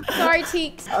Tico. Sorry,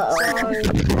 Teeks.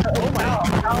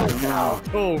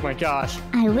 Oh my gosh.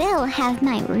 I will have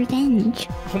my revenge.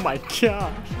 Oh my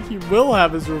gosh. He will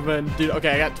have his revenge. Dude, okay,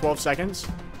 I got 12 seconds.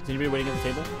 Is anybody waiting at the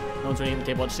table? No one's running the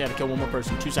table. I just have to kill one more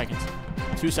person. 2 seconds.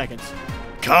 2 seconds.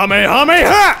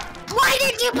 Kamehameha! Why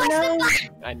did you push the button?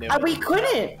 I knew We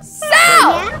couldn't. So,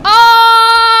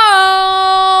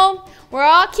 oh, we're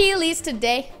all Keeleys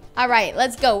today. All right,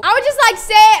 let's go. I would just like to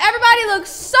say everybody looks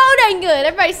so dang good.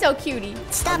 Everybody's so cutie.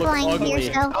 Stop lying to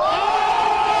yourself.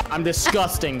 I'm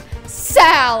disgusting.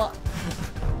 Sal.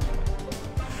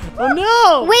 Oh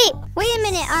no! Wait a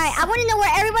minute. All right, I want to know where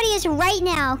everybody is right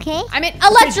now, okay? I'm in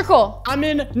electrical. I'm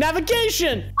in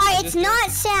navigation. All right, it's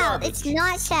not south. It's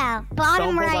not south.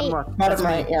 Bottom right. Bottom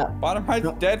right, yeah. Bottom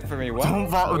right's dead for me. What? Don't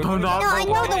vote. No, I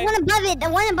know the one above it. The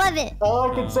one above it.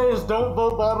 All I can say is don't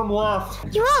vote bottom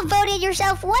left. You all voted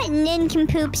yourself. What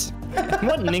nincompoops?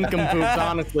 What nincompoops,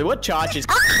 honestly. What chotches.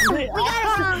 We got it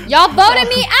wrong. Y'all voted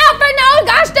me out for no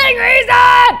gosh dang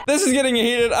reason. This is getting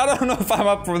heated. I don't know if I'm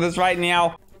up for this right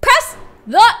now. Press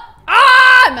the,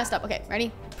 I messed up. Okay,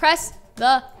 ready? Press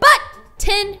the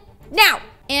button now.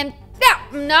 And now,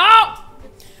 no.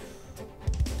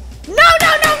 No.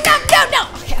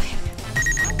 Okay.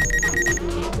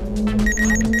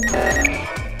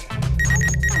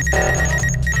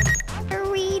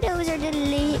 Burritos are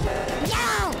delicious.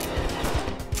 No!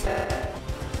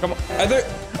 Come on. Are there?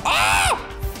 Ah!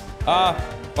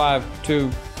 5,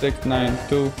 2, 6, 9,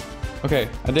 2. Okay,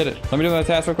 I did it. Let me do that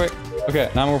task real quick.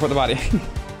 Okay, now I'm gonna report the body.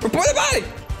 Report the body!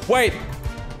 Wait.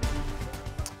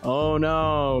 Oh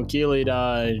no, Keeley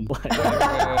died. Wait.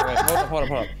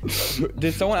 Hold up.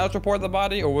 Did someone else report the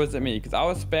body or was it me? Because I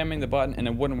was spamming the button and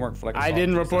it wouldn't work for like I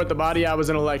didn't report the body, I was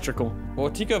in electrical. Well,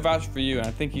 Tiko vouched for you and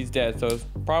I think he's dead, so it's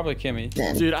probably Kimmy.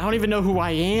 Dude, I don't even know who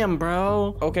I am,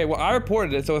 bro. Okay, well, I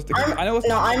reported it, so it's I know it's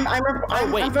I'm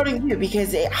voting you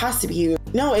because it has to be you.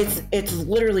 No, it's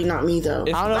literally not me though.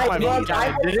 I don't know if I voted.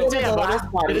 Did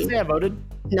it say I voted?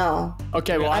 No.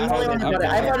 Okay, well, I'm the only one who voted.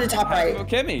 I voted top right.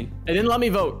 Kimmy. It didn't let me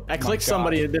vote. I clicked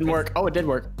somebody, it didn't work. Oh, it did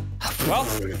work. Well,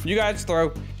 you guys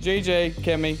throw JJ,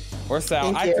 Kimmy, or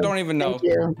Sal. I don't even know. Thank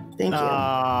you.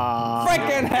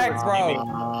 Freaking heck, bro.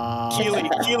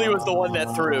 Keeley was the one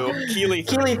that threw. Keeley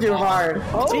threw hard.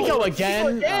 Oh, Tiko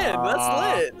again.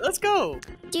 That's lit. Let's go.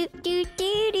 Do.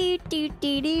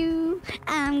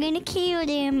 I'm gonna kill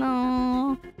them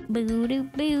all. Boo.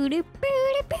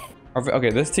 Okay,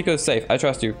 this Tiko's safe. I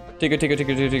trust you.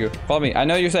 Tiko. Follow me. I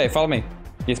know you're safe. Follow me.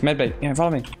 Yes, medbay. Yeah,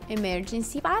 follow me.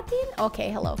 Emergency button? Okay,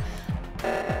 hello.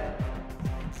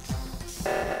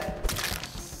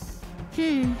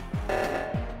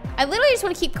 I literally just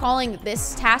want to keep calling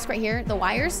this task right here, the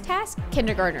wires task,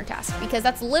 kindergartner task, because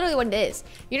that's literally what it is.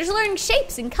 You're just learning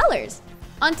shapes and colors.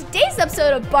 On today's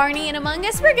episode of Barney and Among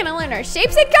Us, we're gonna learn our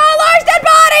shapes and colors, dead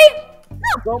body!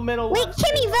 Go middle Wait, left.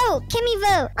 Kimmy, vote.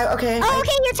 Okay. Oh,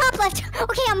 okay, you're top left.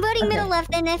 Okay, I'm voting middle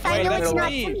left, and if I know it's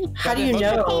not Kimmy. How do you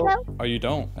know? Oh, you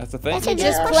don't. That's the thing. That's a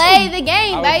Just good play question. the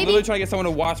game, I was baby. literally trying to get someone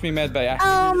to watch me medbay.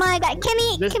 Oh my god.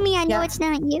 Kimmy, I know it's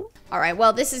not you. All right,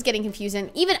 well, this is getting confusing.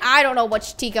 Even I don't know which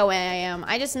Tiko I am.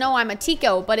 I just know I'm a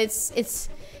Tiko, but it's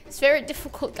very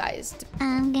difficult, guys.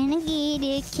 I'm gonna get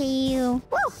a kill.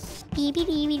 Woo! Beep.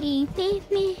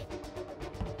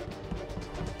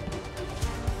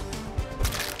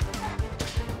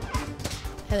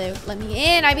 Hello, let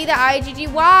me in. I be the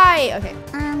IGGY. Okay.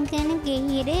 I'm gonna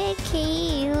get a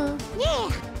kill. Yeah.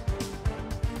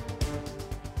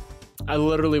 I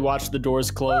literally watched the doors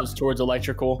close towards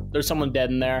electrical. There's someone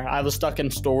dead in there. I was stuck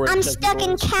in storage. I'm stuck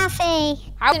in cafe.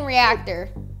 I was in reactor.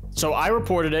 So I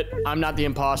reported it. I'm not the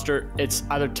imposter. It's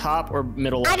either top or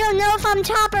middle. I don't know if I'm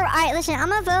top or right. Listen, I'm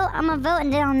gonna vote,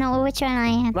 and then I'll know which one I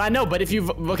am. I know, but if you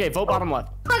okay, vote bottom left.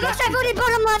 Oh my gosh, I voted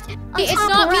bottom left. Hey, it's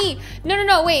not me.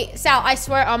 No. Wait, Sal. I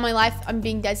swear on my life, I'm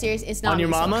being dead serious. It's not on me. your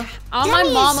mama? On my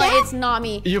mama, it's not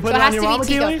me. You put so it on your mama, Tiko.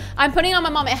 Keeley? I'm putting it on my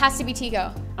mama. It has to be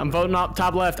Tiko. I'm voting up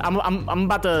top left. I'm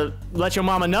about to let your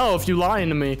mama know if you lying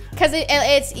to me. Cause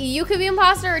it's you could be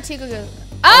imposter or Tiko could.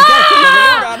 I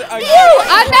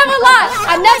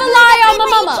never lie on my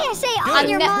mama. You can't say on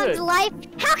your mom's life.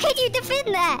 How can you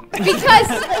defend that?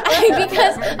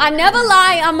 Because I never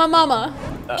lie on my mama.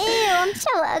 Ew, I'm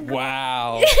so ugly.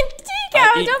 Wow.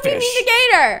 Tiko, don't be mean to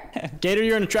Gator. Gator,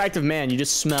 you're an attractive man. You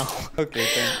just smell. Okay,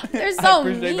 thanks. They're so I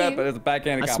appreciate mean. that, but it's a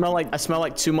backhanded compliment. I smell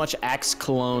like too much Axe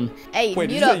cologne. Hey, wait,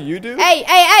 mute did you up. say you do?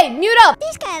 Hey, mute up.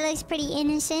 This guy looks pretty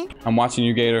innocent. I'm watching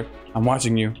you, Gator. I'm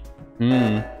watching you.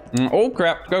 Oh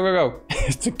crap! Go!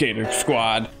 It's the Gator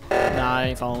Squad. Nah, I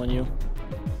ain't following you.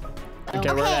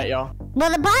 Okay, where at, y'all? Well,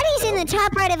 the body's in the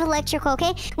top right of electrical,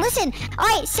 okay? Listen, all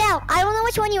right, Sal, I don't know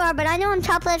which one you are, but I know I'm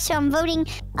top left, so I'm voting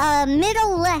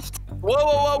middle left.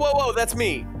 Whoa, that's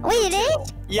me. Wait, it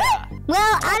is? Yeah.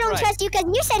 Well, I don't trust you because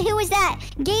you said who was that?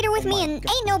 Gator with me, and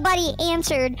ain't nobody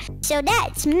answered, so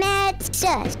that's mad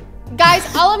sus. Guys,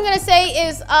 all I'm gonna say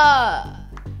is,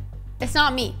 it's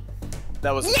not me.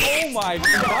 That was. Oh my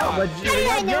god.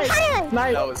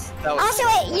 That was. Also,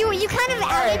 wait, you kind of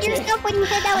outed yourself when you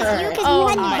said that was you because you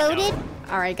hadn't voted.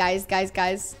 All right, guys.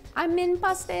 I'm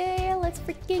imposter. Let's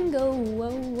freaking go.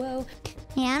 Whoa.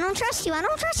 Yeah, I don't trust you. I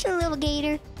don't trust you, little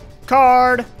gator.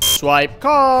 Card. Swipe.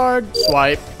 Card.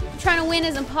 Swipe. I'm trying to win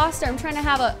as imposter. I'm trying to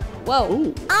have a.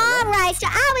 Whoa. All right, so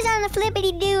I was on the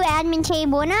flippity-doo admin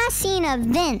table and I seen a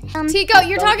vent. Tico,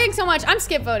 you're talking so much. I'm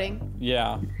skip voting.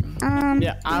 Yeah.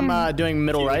 Yeah, I'm doing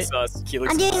middle right. I'm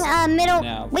doing middle.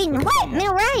 Yeah. Wait, what?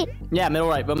 Middle right? Yeah, middle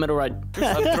right, but middle right.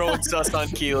 I'm throwing sus on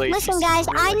Keeley. Listen, guys,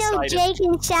 I know Jake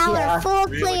and Sal are full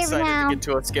clear now. To get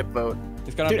to a skip vote.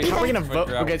 Dude, how are we gonna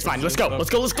vote? Okay, it's fine. Let's go.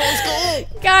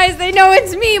 Guys, they know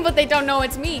it's me, but they don't know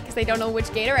it's me because they don't know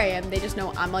which gator I am. They just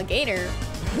know I'm a gator.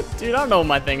 Dude, I don't know what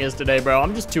my thing is today, bro.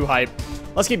 I'm just too hype.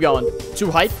 Let's keep going. Too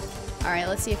hype? All right,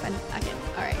 let's see if I can.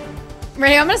 All right.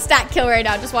 Ready? I'm gonna stack kill right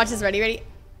now. Just watch this. Ready?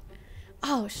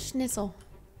 Oh, schnitzel.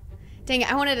 Dang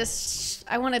it, I wanted a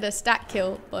stack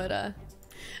kill, but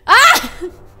ah!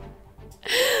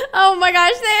 Oh my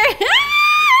gosh, there.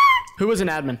 Who was an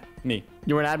admin? Me.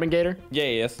 You were an admin, Gator? Yeah,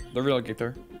 yes. The real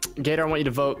Gator. Gator, I want you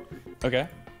to vote. Okay.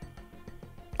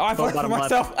 Oh, I voted for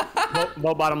myself.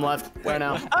 Vote bottom left right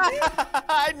now.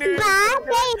 I knew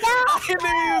he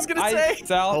was gonna say.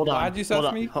 Sal, hold on. why'd you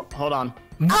sus me? Hold on.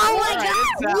 Oh my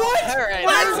god! What? All right.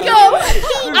 Let's go!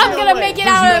 I'm gonna make it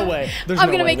out. I'm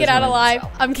gonna make it out alive.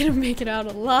 I'm gonna make it out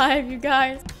alive, you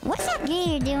guys. What's that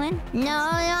gator doing? No,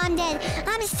 I'm dead.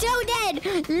 I'm so dead.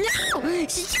 No!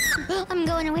 Stop! I'm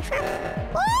going away from him.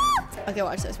 Okay,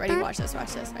 watch this. Ready? Watch this. Ready?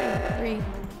 3.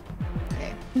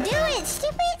 Okay. Do it,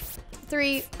 stupid!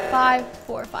 3, 5,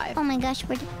 4, 5. Oh my gosh,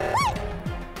 what?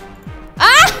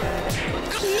 Ah!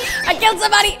 I killed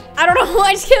somebody. I don't know who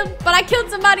I just killed, but I killed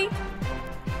somebody.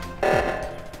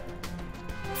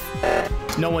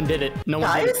 No one did it. No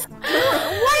one did it.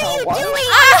 What are you doing?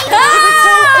 It was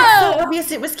so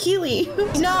obvious it was Keeley.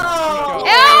 No.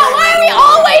 Why are we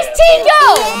always Tico?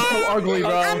 So ugly, bro.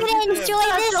 I'm gonna enjoy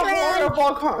this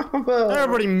round.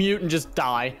 Everybody mute and just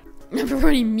die.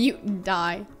 Everybody mute and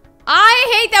die. I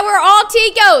hate that we're all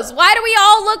Ticos. Why do we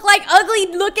all look like ugly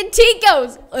looking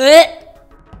Ticos?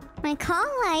 My call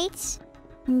lights,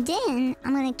 and then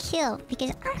I'm gonna kill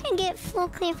because I'm gonna get full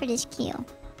clear for this kill.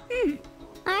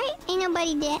 Alright, ain't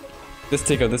nobody dead. This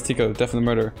Tico, definitely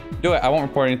murderer. Do it, I won't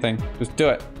report anything. Just do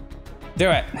it. Do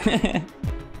it.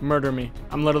 Murder me.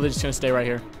 I'm literally just gonna stay right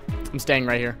here. I'm staying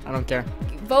right here. I don't care.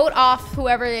 Vote off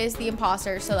whoever is the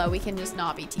imposter so that we can just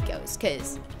not be Ticos,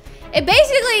 because it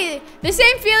basically, the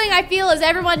same feeling I feel as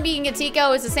everyone being a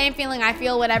Tico is the same feeling I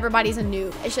feel when everybody's a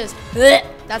noob. It's just, bleh,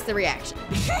 that's the reaction.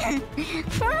 Why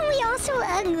are we all so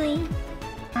ugly?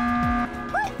 What?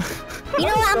 You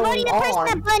know what, I'm voting to press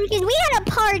that button because we had a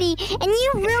party and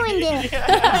you ruined it.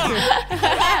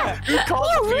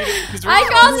 I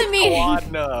called the meeting.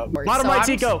 Bottom right,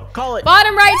 Tico. Call it.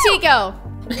 Bottom right, Tico.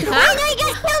 Huh? No, you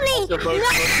guys killed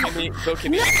me. Vote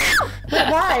Kimmy.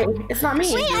 Why? It's not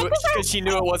me. Because she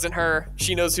knew it wasn't her.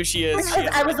 She knows who she is.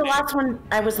 I was the last one.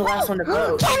 I was the last one to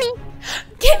vote.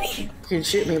 Kimmy. You can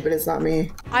shoot me, but it's not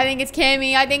me. I think it's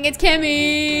Kimmy.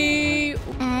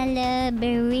 I love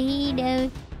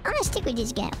burritos. I'm gonna stick with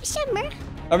this guy. What's up, bro?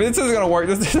 I mean, this isn't gonna work.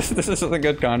 This isn't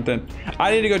good content.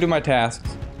 I need to go do my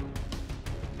tasks.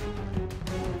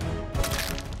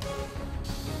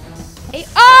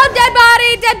 Oh, dead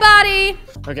body.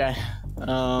 Okay.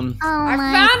 I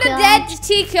found a dead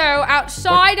Tico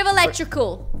outside of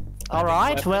electrical. All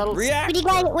right. Well, Would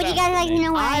you guys like to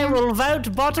know why? I will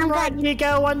vote bottom right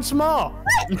Tico once more.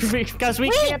 Because we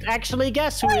can't actually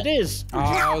guess who it is. Oh,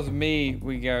 that was me.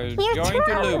 We are going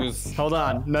to lose. Hold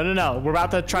on. No. We're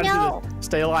about to try to do this.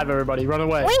 Stay alive, everybody. Run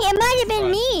away. Wait, it might have been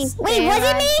me. Wait, was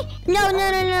it me? No.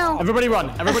 Everybody run.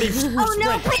 Everybody Oh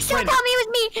no, please don't tell me it was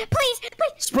me. Please.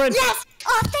 Sprint. Yes.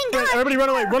 Oh, thank God. Everybody run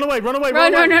away. No.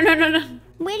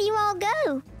 Where do you all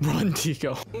go? Run,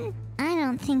 Tico. I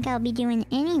don't think I'll be doing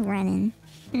any running.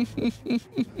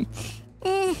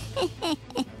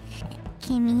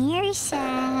 Come here,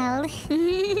 Sal. Come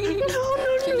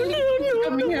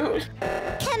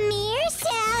here,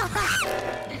 Sal.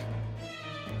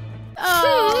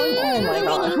 Oh my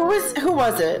God. Who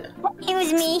was it? It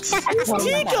was me. Tico!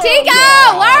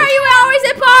 Why are you always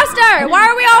imposter? Why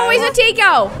are we always a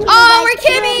Tico? Oh, we're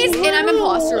Kimmies! And I'm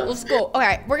imposter. Let's go.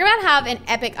 Alright, we're gonna have an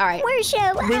epic. Alright. We're so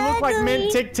We look like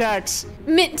mint Tic Tacs.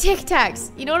 Mint Tic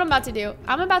Tacs. You know what I'm about to do?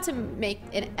 I'm about to make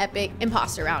an epic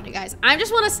imposter round, you guys. I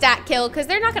just want to stat kill because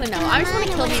they're not gonna know. I just want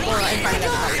to kill people in front of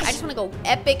everybody. I just want to go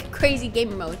epic, crazy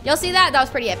gamer mode. Y'all see that? That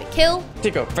was pretty epic. Kill.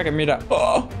 Tico, freaking meet up.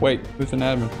 Oh, wait, who's an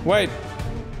admin? Wait.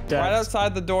 right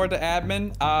outside the door to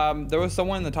admin. There was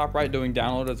someone in the top right doing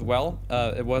download as well.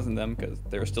 It wasn't them because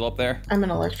they were still up there. I'm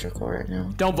in electrical right now.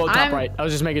 Don't vote top right. I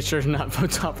was just making sure to not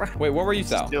vote top right. Wait, what were you,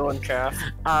 Sal? Still in calf.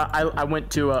 I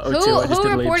went to O2. Who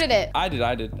reported it? I did.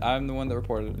 I'm the one that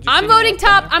reported it. I'm voting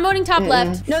top. I'm voting top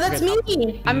left. No, that's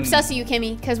me. I'm sus of you,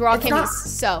 Kimmy, because we're all Kimmys.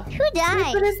 So. Who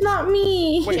died? But it's not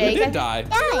me. Wait, who did die? No,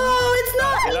 it's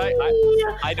not me.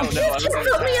 I don't know. You just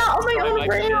put me out on my own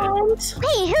ground.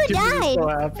 Wait, who died? So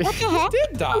happy. What the heck?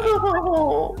 Did die?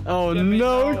 Oh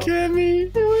no,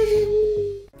 Kimmy.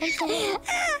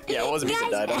 Yeah, it wasn't me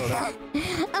that died. I don't know.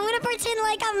 I'm gonna pretend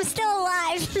like I'm still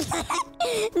alive.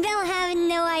 They'll have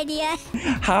no idea.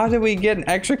 How did we get an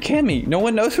extra Kimmy? No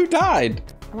one knows who died.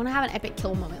 I want to have an epic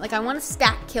kill moment. Like, I want to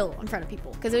stack kill in front of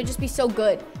people because it would just be so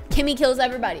good. Kimmy kills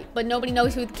everybody, but nobody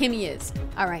knows who Kimmy is.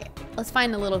 All right, let's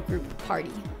find a little group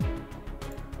party.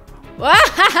 Oh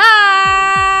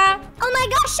my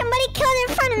gosh, somebody killed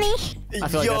in front of me. I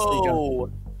feel like that's Tiko.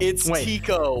 It's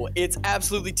Tiko. It's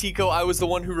absolutely Tiko. I was the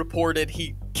one who reported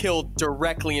he killed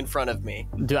directly in front of me.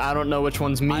 Dude, I don't know which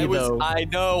one's me though. I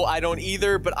know. I don't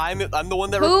either. But I'm the one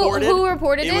that reported. Who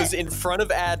reported it? It was in front of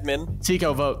admin.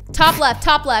 Tiko, vote. Top left.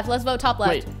 Top left. Let's vote top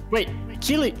left. Wait.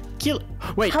 Keeley.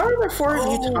 Wait. How are the four of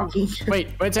you talking? Wait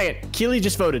a second. Keeley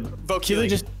just voted. Vote Keeley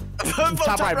just.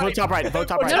 Top right. Vote top right. Vote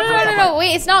top right. No.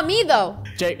 Wait, it's not me though.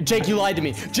 Jake, you lied to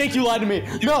me.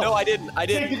 No, I didn't. I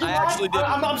actually didn't.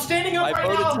 I'm standing up right now.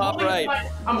 I voted top right.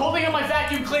 I'm holding up my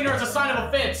vacuum cleaner as a sign of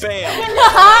offense. Bam. That's what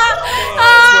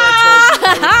I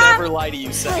told you. I would never lie to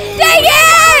you, Seth. Dang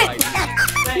it!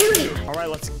 Thank you. All right,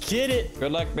 let's get it.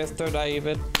 Good luck, Mr.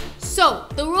 David. So,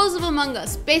 the rules of Among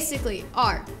Us basically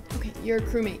are, okay, you're a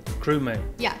crewmate. Crewmate.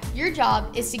 Yeah, your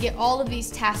job is to get all of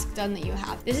these tasks done that you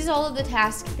have. This is all of the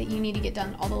tasks that you need to get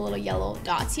done, all the little yellow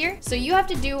dots here. So you have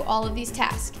to do all of these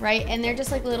tasks, right? And they're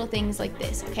just like little things like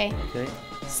this, okay? Okay.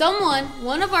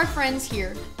 One of our friends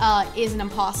here is an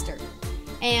imposter.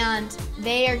 And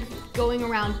they are going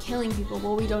around killing people.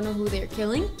 Well, we don't know who they're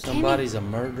killing. Somebody's a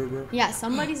murderer? Yeah,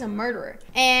 somebody's a murderer.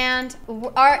 And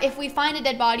if we find a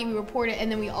dead body, we report it,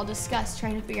 and then we all discuss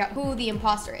trying to figure out who the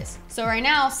imposter is. So right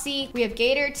now, see, we have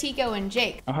Gator, Tiko, and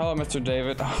Jake. Oh, hello, Mr.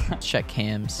 David. Check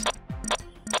cams.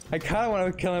 I kind of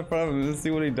want to kill in front of him to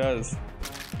see what he does.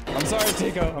 I'm sorry,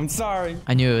 Tiko. I'm sorry.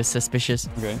 I knew it was suspicious.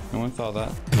 Okay, no one saw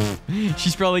that.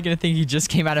 She's probably gonna think he just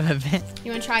came out of a vent.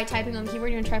 You want to try typing on the keyboard?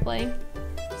 You want to try playing?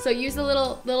 So use the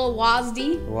little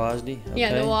WASD. WASD? Okay.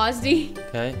 Yeah, the WASD.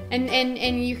 Okay.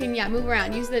 And you can move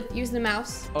around. Use the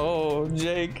mouse. Oh,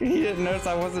 Jake, he didn't notice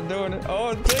I wasn't doing it.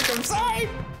 Oh, Jake, I'm sorry.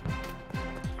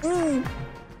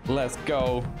 Let's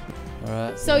go. All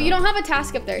right. So you don't have a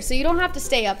task up there, so you don't have to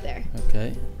stay up there.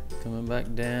 Okay. Coming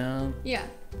back down. Yeah.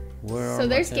 Where are So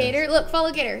there's my Gator. tasks? Look,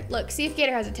 follow Gator. Look, see if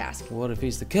Gator has a task. What if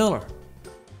he's the killer?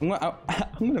 I'm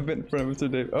gonna vent in front of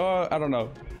Mr. David. Oh, I don't know.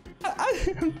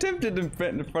 I'm tempted to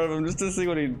vent in front of him just to see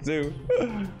what he'd do.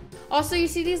 Also, you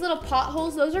see these little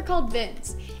potholes? Those are called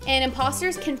vents. And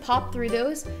imposters can pop through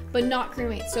those, but not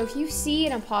crewmates. So if you see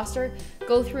an imposter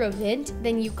go through a vent,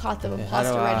 then you caught the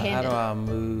imposter red-handed. How do I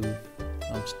move?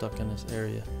 I'm stuck in this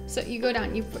area. So you go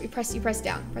down, you press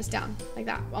down, like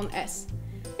that, on S.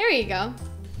 There you go.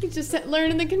 You just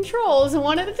learning the controls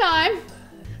one at a time.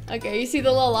 Okay, you see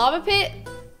the little lava pit?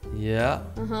 Yeah.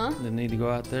 Uh-huh. They need to go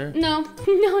out there? No,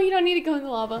 you don't need to go in the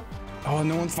lava. Oh,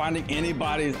 no one's finding any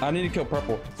bodies. I need to kill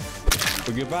purple.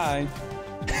 So goodbye.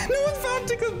 No one found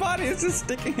Tiko's body. It's just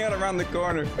sticking out around the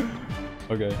corner.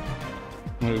 Okay.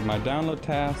 I'm gonna do my download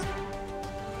task.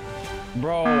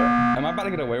 Bro, am I about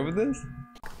to get away with this?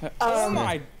 Oh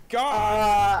my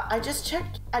god. I just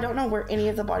checked. I don't know where any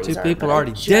of the bodies are. Two people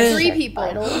already dead. 3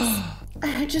 people.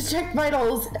 I just checked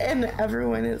vitals and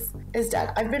everyone is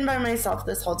dead. I've been by myself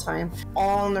this whole time,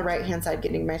 all on the right-hand side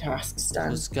getting my tasks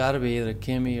done. It's got to be either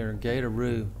Kimmy or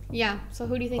Gatoroo. Yeah, so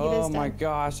who do you think it is? Oh my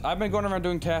gosh. I've been going around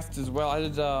doing tasks as well. I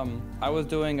was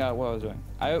doing, what was I doing?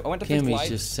 I went to fix Kimmy lights.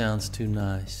 just sounds too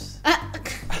nice.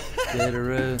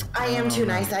 Gatoroo. I am too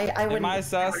nice. I wouldn't. Am I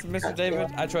sus, Mr. David?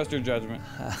 I trust your judgment.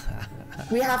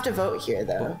 We have to vote here,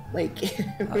 though. Like,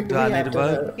 do I need to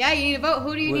vote? Yeah, you need to vote.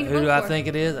 Who do you need to vote Who do for? I think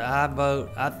it is? I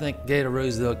vote. I think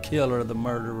Gatoroo's the killer, the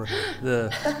murderer,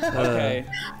 the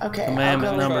Okay.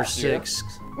 commandment number 6.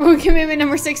 Commandment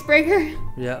number 6 breaker?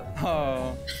 Yep.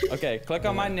 Oh. Okay, click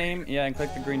on my name. Yeah, and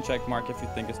click the green check mark if you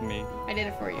think it's me. I did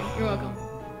it for you. You're welcome.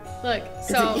 Look,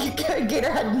 so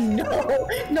Gator had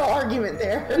no argument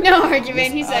there. No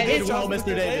argument. He said it's well,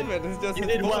 Mr. David. It's just You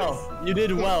did well. You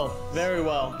did well. Very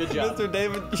well. Good job. Mr.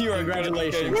 David, you are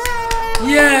congratulations. Yay!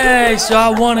 Yay! So I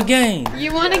won a game.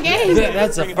 You won a game.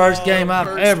 That's the first game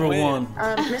I've ever won.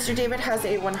 Mr. David has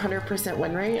a 100%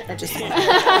 win rate. I just want to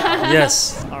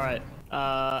Yes. All right.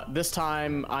 This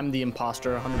time I'm the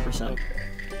imposter, 100%.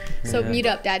 So mute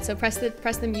up, Dad. So press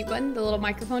the mute button, the little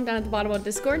microphone down at the bottom of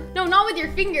Discord. No, not with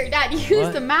your finger, Dad.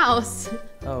 Use the mouse.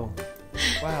 Oh.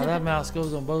 Wow, that mouse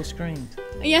goes on both screens.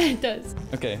 Yeah, it does.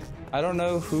 Okay. I don't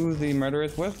know who the murderer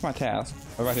is. Where's my task?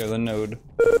 Oh, right here, the node.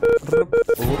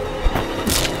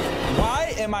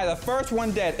 Why am I the first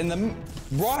one dead in the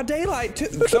raw daylight too?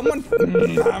 Someone,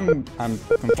 I'm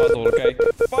puzzled. Okay,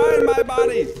 find my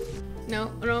body.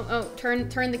 No. Oh,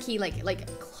 turn the key like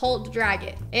hold, drag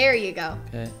it. There you go.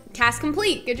 Okay. Task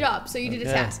complete. Good job. So you did a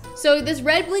task. So this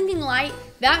red blinking light,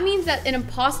 that means that an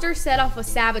imposter set off a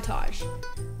sabotage,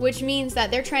 which means that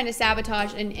they're trying to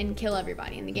sabotage and kill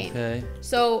everybody in the game. Okay.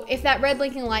 So if that red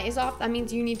blinking light is off, that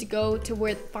means you need to go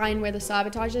to find where the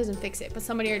sabotage is and fix it. But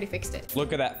somebody already fixed it.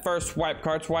 Look at that first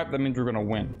card swipe. That means we're gonna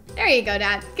win. There you go,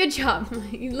 Dad. Good job.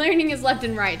 Learning his left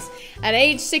and rights. At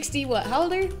age 60, what? How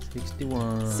old are you?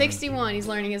 61. 61. He's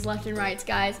learning his left and rights,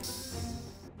 guys.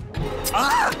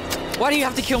 Ah! Why do you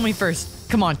have to kill me first?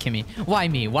 Come on, Kimmy. Why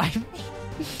me? Why me?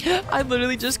 I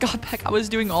literally just got back. I was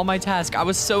doing all my tasks. I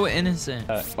was so innocent.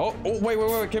 Wait.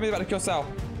 Kimmy's about to kill Sal.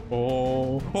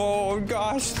 Oh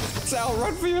gosh. Sal,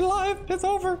 run for your life. It's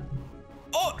over.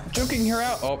 Oh, joking her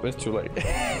out. Oh, it's too late.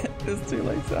 It's too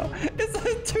late, Sal.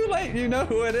 It's too late. You know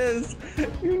who it is.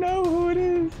 You know who it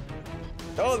is.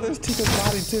 Oh, there's Tiko's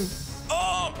body too.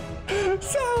 Oh,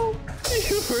 Sal,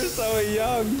 you were so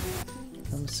young.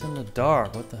 I'm just in the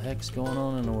dark. What the heck's going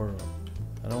on in the world?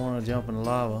 I don't want to jump in the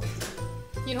lava.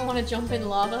 You don't want to jump in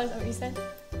lava? Is that what you said?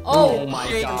 Oh my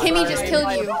God. Kimmy just killed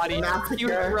you. You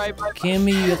were right by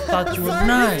Kimmy, you thought you were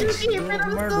nice.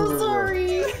 I'm so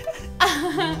sorry.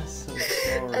 I'm so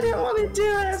sorry. I didn't want to do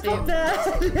it. I felt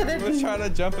bad. I was trying to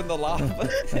jump in the lava.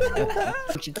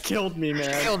 She killed me,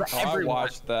 man. I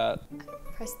watched that.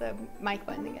 Press the mic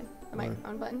button again. The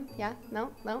microphone button. Yeah.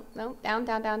 No.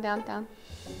 Down.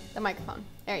 The microphone.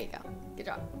 There you go. Good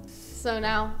job. So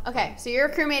now, okay. So you're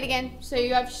a crewmate again. So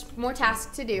you have more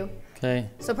tasks to do. Okay.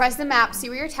 So press the map. See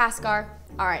where your tasks are.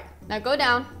 All right. Now go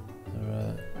down. All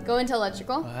right. Go into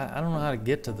electrical. I don't know how to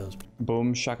get to those.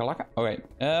 Boom shakalaka. Okay.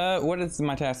 What is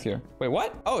my task here? Wait,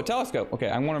 what? Oh, telescope. Okay,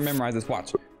 I want to memorize this.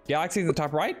 Watch. Galaxy in the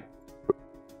top right.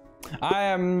 I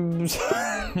am.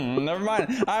 Never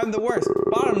mind. I'm the worst.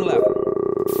 Bottom left.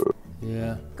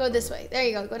 Yeah. Go this way. There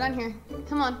you go. Go down here.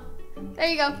 Come on. There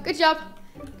you go. Good job.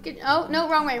 Good. Oh, no,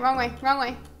 wrong way.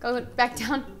 Go back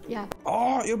down. Yeah.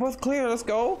 Oh, you're both clear. Let's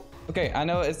go. Okay, I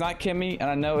know it's not Kimmy, and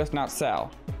I know it's not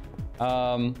Sal.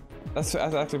 That's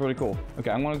actually pretty cool. Okay,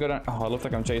 I'm gonna go down. Oh, it looks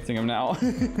like I'm chasing him now.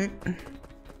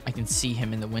 I can see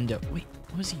him in the window. Wait,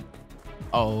 what was he?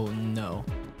 Oh, no.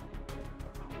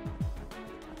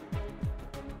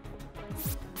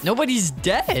 Nobody's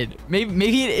dead.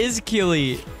 Maybe it is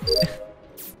Keeley.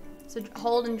 So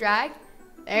hold and drag.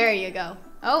 There you go.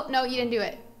 Oh, no, you didn't do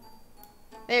it.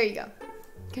 There you go.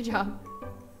 Good job.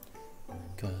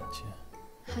 Gotcha.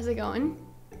 How's it going?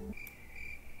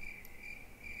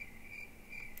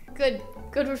 Good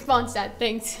response, Dad.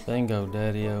 Thanks. Bingo,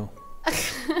 Daddy-o.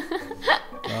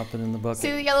 Drop it in the bucket.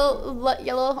 See the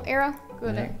yellow arrow?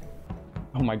 Go there.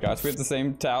 Oh my gosh, we have the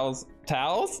same towels.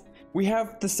 Towels? We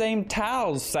have the same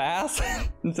towels, Sass.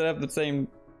 Instead of the same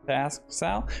task,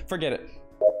 Sal. Forget it.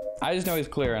 I just know he's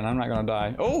clear and I'm not gonna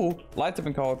die. Oh, lights have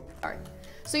been called. All right.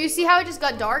 So you see how it just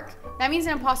got dark? That means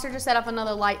an imposter just set up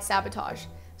another light sabotage.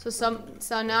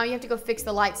 So now you have to go fix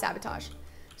the light sabotage.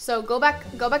 So go back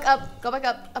up. Go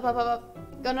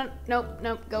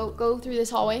no. Go through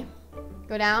this hallway.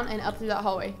 Go down and up through that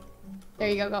hallway. There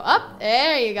you go. Go up.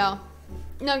 There you go.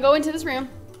 Now go into this room.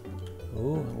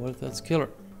 Oh, what if that's Killer?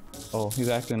 Oh, he's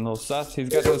acting a little sus. He's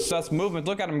got those sus movements.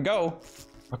 Look at him go.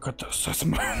 Look at those sus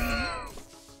movements.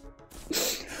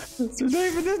 Mr.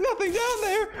 David, there's nothing down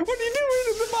there. What are you doing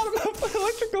at the bottom of the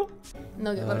electrical? And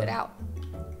they'll get voted out,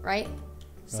 right?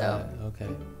 So, right, okay.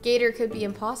 Gator could be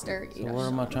imposter. So what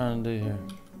am I trying to do here?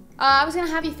 I was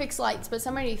gonna have you fix lights, but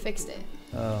somebody fixed it.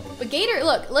 Oh. But Gator,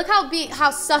 look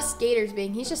how sus Gator's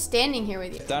being. He's just standing here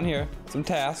with you. Down here, some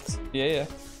tasks. Yeah.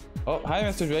 Oh, hi,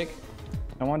 Mr. Jake.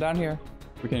 Come on down here.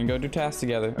 We can go do tasks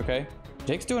together, okay?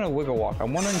 Jake's doing a wiggle walk.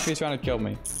 I'm wondering if he's trying to kill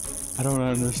me. I don't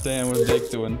understand what Jake's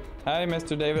doing. Hi,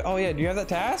 Mr. David. Oh yeah, do you have that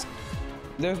task?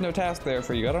 There's no task there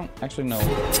for you. I don't actually know.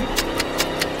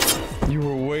 You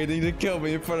were waiting to kill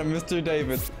me in front of Mr.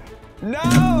 David.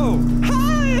 No!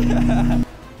 Hi!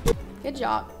 Good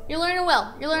job. You're learning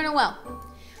well.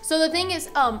 So the thing is,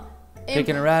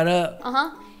 picking it right up.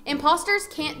 Imposters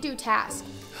can't do tasks.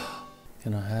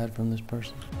 Can I hide from this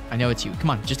person? I know it's you. Come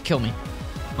on, just kill me.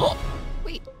 Oh,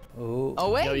 wait. Oh.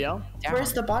 Oh, wait. Yo.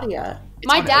 Where's the body at?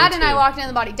 My dad and I walked into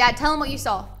the body. Dad, tell him what you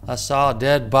saw. I saw a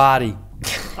dead body.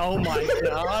 Oh my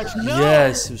gosh, no.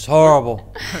 Yes, it was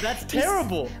horrible. That's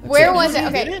terrible. Where was it?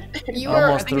 Okay, you were.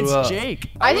 Almost threw up.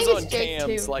 Jake. I think was it's on Jake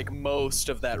cams too. like most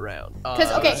of that round. Because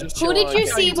okay, who did you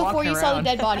see before you saw the around.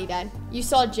 dead body, Dad? You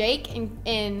saw Jake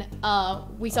and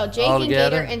we saw Jake All and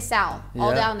together? Gator and Sal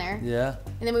all down there. Yeah.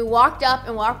 And then we walked up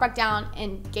and walked back down,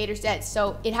 and Gator's dead.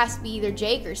 So it has to be either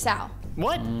Jake or Sal.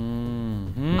 What?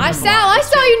 I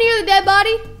saw you near the dead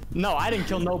body. No, I didn't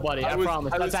kill nobody. I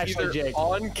promise. That's actually either Jake.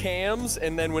 on cams,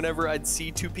 and then whenever I'd see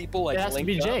two people like It has to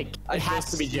be linked up, Jake. I'd It has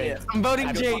just to be see Jake. it. I'm voting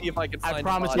I'd Jake. see if I could find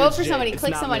promise the you. Vote body. for somebody. It's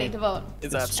Click not somebody me. to vote.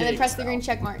 It's And then press the green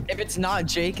check mark. If it's not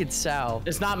Jake, it's Sal.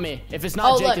 It's not me. If it's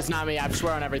not Oh, Jake, look. it's not me. I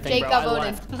swear on everything, Jake bro. got I voted.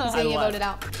 left. He's I gonna get left. voted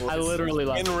out. I literally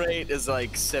left. Win rate is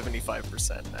like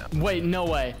 75% now. Wait, no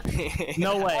way.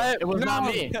 No way. It was not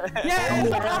me. Yeah. Oh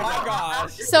my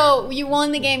gosh. So you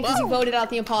won the game because you voted out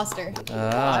the imposter.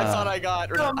 I thought I got.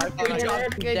 I thought I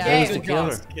got Good Yeah. game. Who's the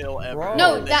killer? kill ever.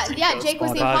 No, And then that yeah, Tiko Jake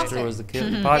was the Imposter imposter. was the killer.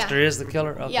 Imposter is the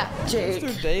killer? Okay. Yeah, Jake.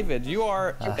 Mr. David, you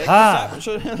are Aha.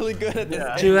 exceptionally good at this.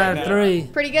 Yeah. game 2 right out of now. 3.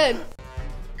 pretty good.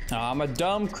 I'm a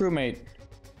dumb crewmate.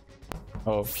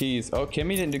 Oh, keys. Oh,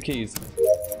 Kimmy didn't do keys.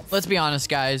 Let's be honest,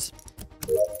 guys.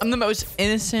 I'm the most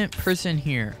innocent person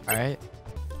here, all right?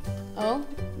 Oh,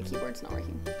 the keyboard's not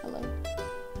working. Hello.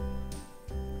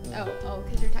 Oh,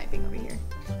 because you're typing over here.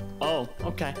 Oh,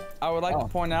 okay. I would like to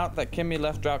point out that Kimmy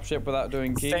left dropship without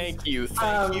doing keys. Thank you.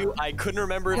 I couldn't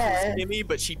remember if it yeah. was Kimmy,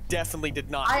 but she definitely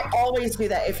did not. I always do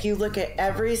that. If you look at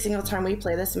every single time we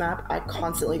play this map, I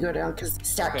constantly go down because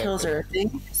stat kills are a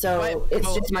thing. So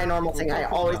it's just my normal thing. I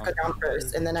always go down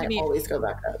first, and then I always go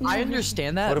back up. I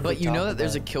understand What that, if we but you know talk that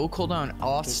there's a about kill cooldown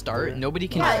off start. Nobody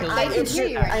can Yeah, kill I you. can hear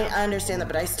you right now. I understand that,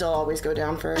 but I still always go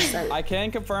down first. I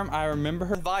can confirm I remember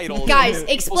her. Vital. Guys,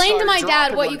 People explain to start my dad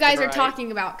dropping what you guys are left and right.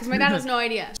 talking about, because my dad has no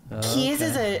idea. Keys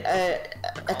is a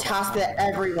task that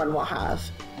everyone will have.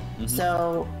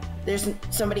 So there's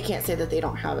somebody can't say that they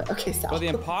don't have it. Okay, so But the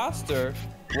imposter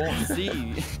won't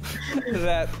see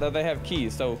that they have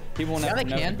keys, so people won't Yeah, they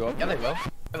never can. go up. Yeah, they will.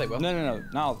 Yeah, they will. No,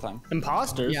 not all the time.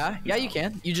 Imposters? Yeah, you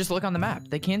can. You just look on the map.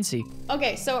 They can see.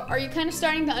 Okay, so are you kind of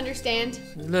starting to understand?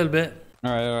 A little bit.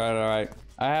 All right.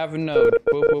 I have a node.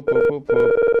 Boop, boop, boop,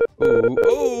 boop, boop.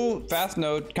 Ooh, fast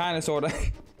node, kind of, sort of.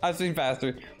 I've seen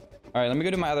faster. All right, let me go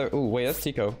to my other. Ooh, wait, that's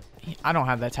Tiko. I don't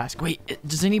have that task. Wait,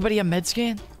 does anybody have med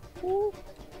scan?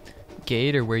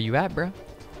 Gator, where you at, bro?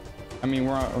 I mean,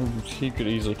 he could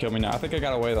easily kill me now. I think I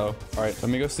got away though. All right, let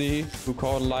me go see who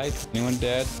called lights. Anyone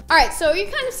dead? All right, so are you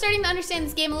kind of starting to understand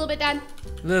this game a little bit, Dad?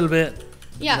 A little bit.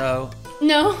 Yeah. No.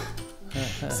 No?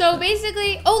 So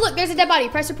basically, oh look, there's a dead body.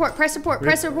 Press report, press report,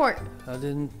 press report. I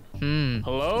didn't.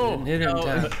 Hello? Didn't hit it in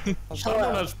time.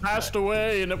 Someone has passed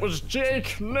away and it was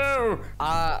Jake. No.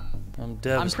 I'm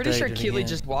devastated. I'm pretty sure Keeley again.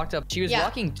 just walked up. She was Yeah.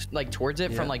 walking like towards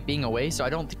it from like being away, so I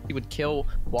don't think he would kill,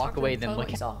 walk away, then Totally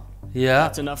look. saw. Yeah.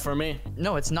 That's enough for me.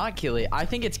 No, it's not Keeley. I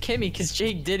think it's Kimmy, because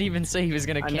Jake did even say he was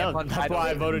gonna I camp know. on That's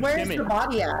why I voted where's the Kimmy.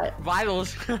 body at?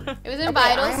 Vitals. It was in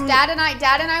Vitals. Dad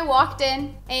and I walked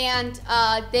in, and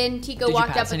then Tiko you walked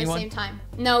up pass at anyone? the same time.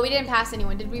 No, we didn't pass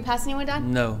anyone. Did we pass anyone, Dad?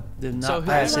 No. Did not So who-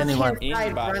 pass anyone.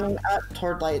 Side running up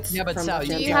toward lights. Yeah, but from Sal, the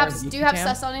you Do fence. you can- have do you have can?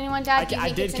 sus on anyone, Dad? Do you I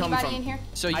think did it's come anybody from- in here?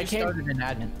 So you I can't- started an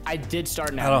admin. I did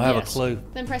start now. I don't have yes. a clue.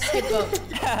 Then press skip vote.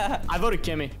 I voted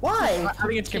Kimmy. Why? I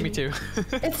think it's Kimmy too.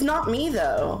 It's not me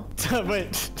though.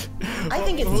 Wait. I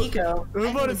think it's Tiko. Who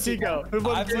voted Tiko? Who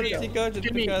I voted voted Tiko? Tiko just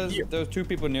Give me- because there's two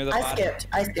people near the I body. skipped.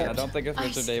 I I skipped. don't think it's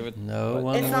Mr. David. No but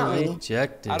one It's not me.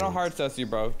 rejected. I don't hard sus you,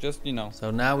 bro. Just, you know. So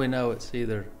now we know it's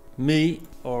either me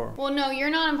or. Well, no, you're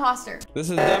not imposter. This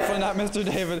is definitely not Mr.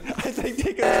 David. I think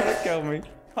Tiko's gonna kill me.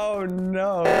 Oh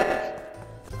no.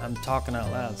 I'm talking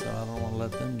out loud, so I don't want to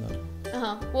let them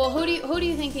know. Well, who do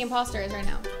you think the imposter is right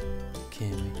now?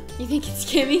 Kimmy. You think it's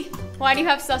Kimmy? Why do you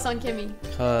have sus on Kimmy?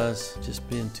 Cause just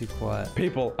being too quiet.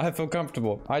 People, I feel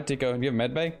comfortable. Hi, Tiko. Do you have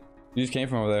med bay? You just came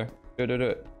from over there. Do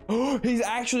it. Oh, he's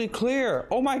actually clear.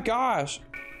 Oh my gosh.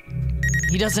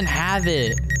 He doesn't have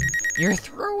it. You're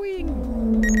throwing.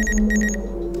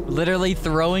 Literally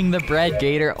throwing the bread,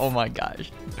 Gator. Oh my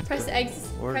gosh. Press the X.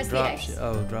 Or Press the X. dropship.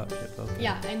 Oh, dropship. Okay.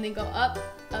 Yeah, and then go up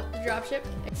the dropship.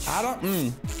 I don't.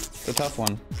 It's a tough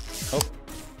one. Oh,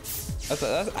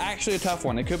 that's actually a tough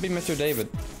one. It could be Mr. David.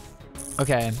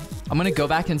 Okay, I'm gonna go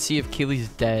back and see if Keeley's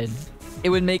dead. It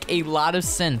would make a lot of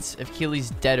sense if Keeley's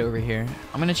dead over here.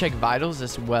 I'm gonna check vitals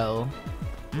as well.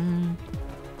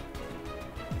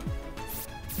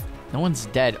 No one's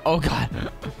dead. Oh god.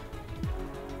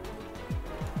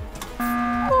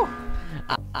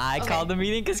 I called the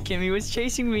meeting because Kimmy was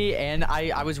chasing me, and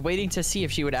I was waiting to see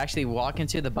if she would actually walk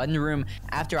into the button room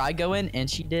after I go in, and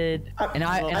she did. And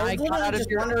I was got out of just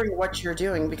wondering what you're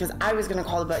doing because I was gonna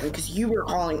call the button because you were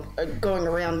going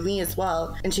around me as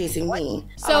well and chasing me.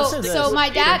 So my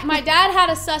dad had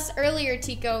a sus earlier,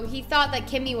 Tiko. He thought that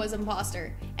Kimmy was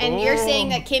imposter, and you're saying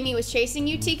that Kimmy was chasing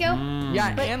you, Tiko?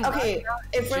 Yeah. But, okay,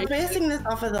 if we're basing this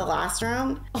off of the last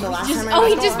round, the last time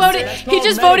he just voted. He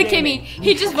just voted Kimmy.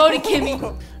 He just voted Kimmy.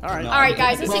 All right. All right,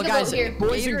 guys. Let's take a vote here.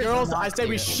 Boys and girls, I say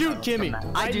we shoot Kimmy.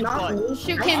 I do not.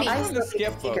 Shoot Kimmy. I'm gonna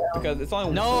skip vote because it's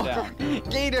only one down.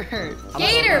 Gator,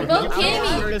 vote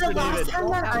Kimmy.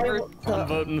 I'm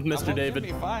voting with Mr. David.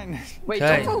 Fine. Wait,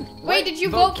 don't vote. Wait, did you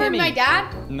vote for my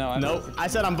dad? No. Nope. I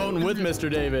said I'm voting with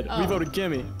Mr. David. We voted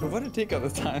Kimmy. But what did Tiko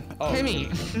this time? Oh. Kimmy.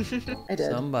 I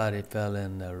did. Somebody fell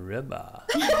in the river.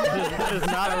 This is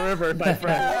not a river, my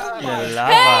friend.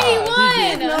 Hey,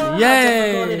 he won!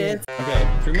 Yay! Okay,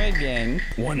 crewmate gang.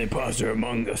 One imposter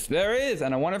among us. There is,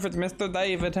 and I wonder if it's Mr.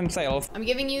 David himself. I'm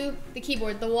giving you the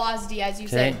keyboard, the WASD, as you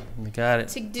Okay, said. we got it.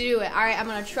 To do it. All right, I'm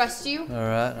gonna trust you. All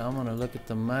right, I'm gonna look at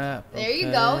the map. There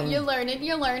you go. You're learning.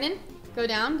 You're learning. Go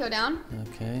down. Go down.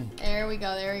 Okay. There we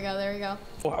go. There we go. There we go.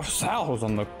 Wow, Sal was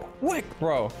on the quick,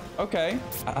 bro. Okay,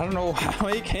 I don't know how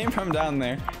he came from down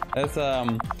there. That's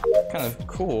kind of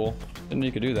cool. Didn't know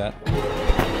you could do that.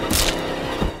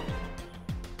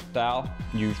 Sal,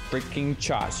 you freaking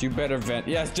chosh. You better vent.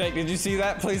 Yes, Jake, did you see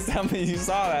that? Please tell me you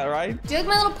saw that, right? Do you like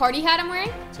my little party hat I'm wearing?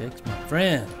 Jake's my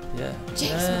friend. Yeah.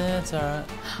 That's all right.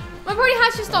 My party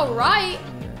hat's just all right.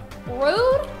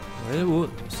 Rude. Well,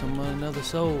 another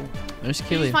soul. There's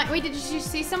Keeley. Wait, did you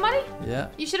see somebody? Yeah.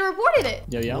 You should have reported it.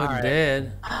 Yeah. We're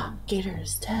dead. Gator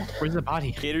is dead. Where's the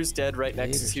body? Gator's dead right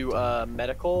next to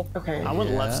medical. Okay. I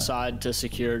went left side to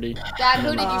security. Dad,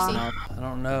 who did you see? I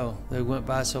don't know. They went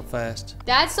by so fast.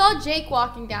 Dad saw Jake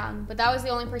walking down, but that was the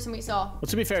only person we saw. Well,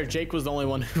 to be fair, Jake was the only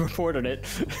one who reported it.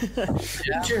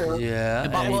 True. Yeah,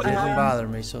 and he didn't bother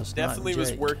me, so it's Definitely not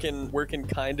was Jake. working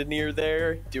kind of near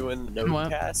there, doing no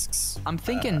tasks. I'm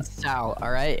thinking Sal,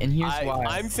 all right? And here's why.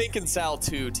 I'm thinking Sal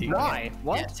too, T. Why?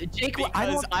 What? Yeah, Jake,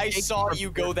 Because I saw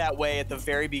you go that way at the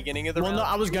very beginning of the round. No,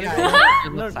 I was gonna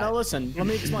go. No, listen. Let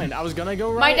me explain. I was gonna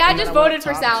go right. My dad just voted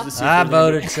for Sal. I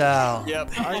voted Sal.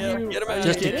 Yep. Are you? Get him out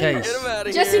Just in case. Get him out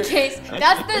of Just here. in case.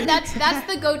 That's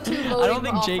the go-to voting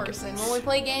think off Jake- person. When we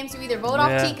play games, you either vote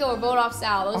off Tiko or vote off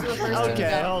Sal. Those are the first two to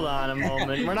Okay, go. hold on a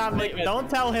moment. We're not making. Don't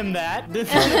tell him that. We'll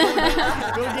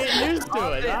get used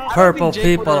to it. Huh? Purple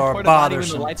people are The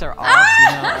bothersome. lights are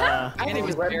off, And it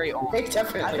was very old. It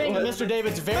definitely I think was. Mr.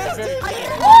 David's very.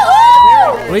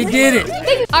 We did it.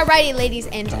 Alrighty, ladies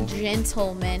and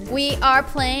gentlemen, we are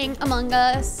playing Among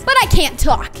Us, but I can't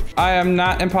talk. I am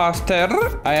not imposter.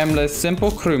 I am the simple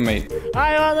crewmate.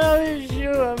 I wanna wish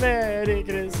you a Merry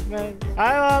Christmas.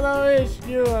 I wanna wish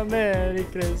you a Merry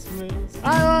Christmas.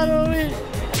 I wanna wish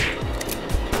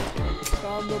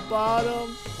from the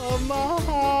bottom of my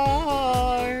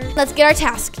heart. Let's get our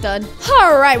task done.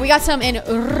 Alright, we got some in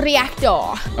Reactor.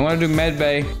 I'm gonna do med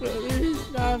bay. Please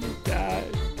not die.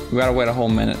 We gotta wait a whole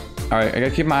minute. All right, I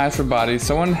gotta keep my eyes for bodies.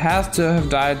 Someone has to have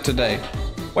died today.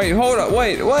 Wait, hold up,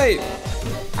 wait.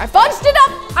 I fudged it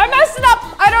up. I messed it up.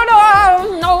 I don't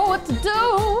know what to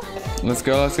do. Let's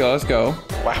go.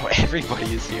 Wow,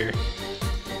 everybody is here.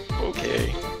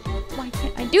 Okay. Why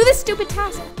can't I do this stupid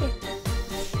task?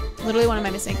 Literally, what am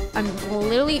I missing? I'm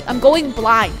going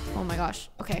blind. Oh my gosh.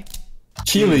 Okay.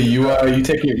 Keeley, you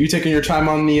taking your time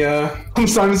on the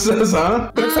Simon Says,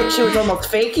 huh? Looks like she was almost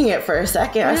faking it for a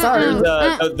second. I saw her.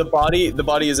 The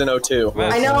body is in O2.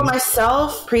 I know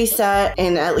myself, Preset,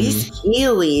 and at least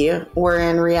Keeley were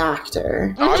in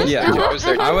Reactor. Yeah, I was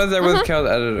there. I was there with Kel's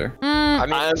editor. I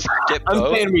mean, skip I'm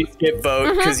vote. saying we skip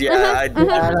vote because Wait,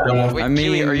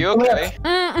 Keeley, are you okay?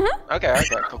 Okay,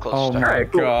 cool. Oh my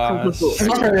gosh.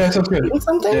 Okay, yeah, sounds good.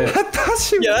 Something? I thought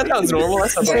she Yeah, that sounds normal. That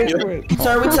sounds like you. So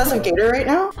are we testing Gator right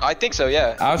now? I think so,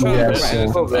 yeah. I was trying to Yes. I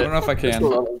don't know if I can.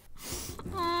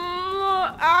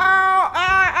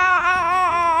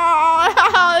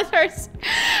 Ow, this hurts.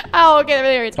 Oh, okay, that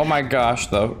really hurts. Oh my gosh,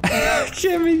 though.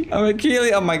 Keeley.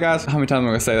 Oh my gosh. How many times am I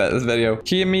gonna say that in this video?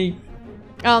 Keeley.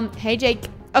 Hey Jake.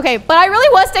 Okay, but I really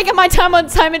was taking my time on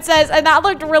Simon Says, and that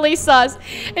looked really sus.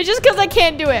 It's just because I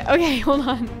can't do it. Okay, hold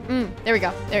on. There we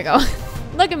go.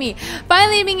 Look at me.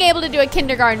 Finally being able to do a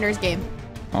kindergartner's game.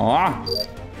 Oh.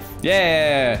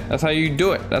 Yeah, that's how you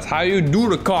do it. That's how you do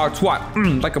the card swap.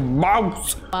 Like a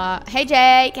boss. Hey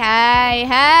Jake. Hey,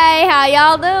 how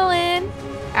y'all doing?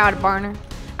 Out of Barner.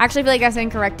 I actually feel like that's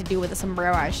incorrect to do with a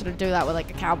sombrero. I should do that with like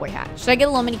a cowboy hat. Should I get a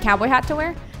little mini cowboy hat to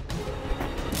wear?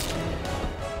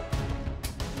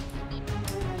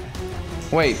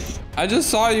 Wait, I just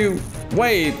saw you.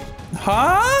 Wait.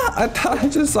 Huh? I thought I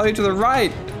just saw you to the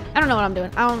right. I don't know what I'm doing.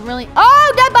 I don't really.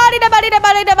 Oh, dead body, dead body, dead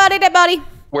body, dead body, dead body.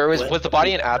 Where was the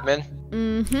body in admin?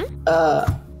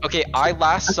 Okay, I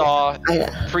last saw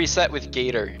preset with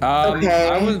Gator. Okay.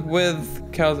 I was with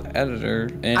Kel's editor.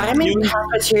 And I'm in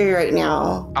cafeteria right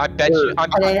now. I bet you.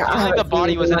 I'm the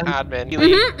body was an admin. It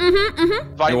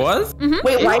was?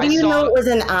 Wait, why do you know it was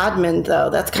an admin though?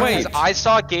 That's kind of. I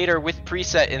saw Gator with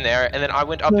preset in there, and then I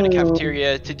went up in the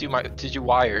cafeteria to do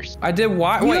wires. I did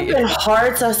why? You've been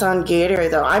hard sus on Gator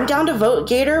though. I'm down to vote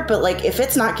Gator, but like if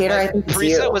it's not Gator, I think it's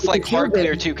you. Preset was like hard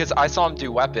clear too, because I saw him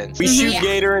do weapons. We shoot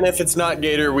Gator, and if it's not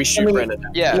Gator, we shoot Brennan.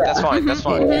 Yeah, that's fine. That's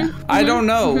fine. I don't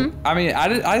know. I mean,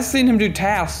 I seen him do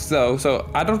tasks though, so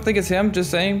I don't think it's him. Just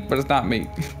saying, but it's not me.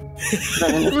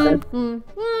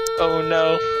 Oh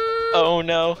no! Oh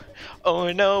no!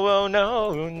 Oh no! Oh no!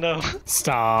 Oh no!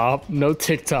 Stop! No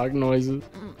TikTok noises.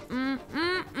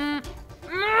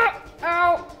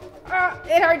 Ow!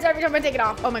 It hurts every time I take it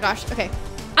off. Oh my gosh. Okay.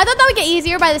 I thought that would get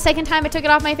easier by the second time I took it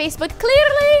off my face, but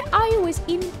clearly I was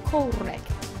incorrect.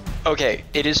 Okay,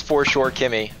 it is for sure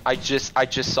Kimmy. I just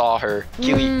saw her.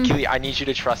 Keeley, I need you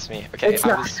to trust me. Okay, it's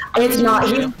not.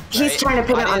 He's trying to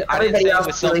pin it on everybody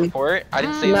else. I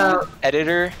didn't say no.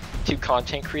 Editor to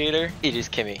content creator. It is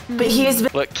Kimmy. But he's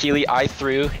look, Keeley. I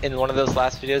threw in one of those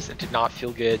last videos. It did not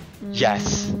feel good.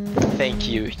 Yes, thank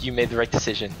you. You made the right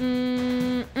decision.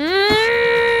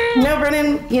 No,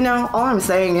 Brennan. You know, all I'm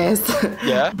saying is,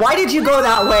 yeah. Why did you go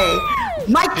that way?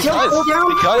 My kill cooldown.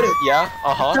 Because yeah.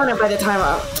 Done it by the time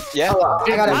up. Yeah. Oh, well,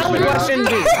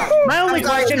 my only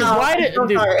question is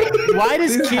why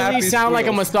does Keeley sound like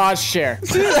a massage chair?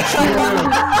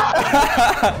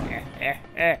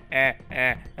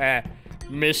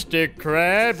 Mr.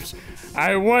 Krabs,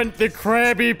 I want the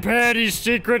Krabby Patty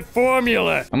secret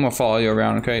formula. I'm gonna follow you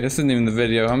around, okay? This isn't even the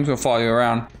video. I'm just gonna follow you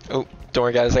around. Oh, don't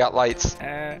worry, guys. I got lights.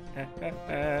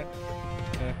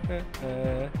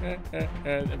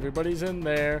 Everybody's in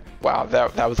there. Wow,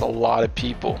 that was a lot of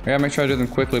people. I gotta make sure I do them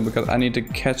quickly because I need to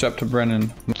catch up to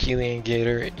Brennan. Keeley and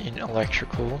Gator in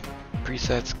electrical.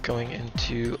 Presets going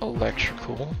into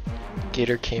electrical.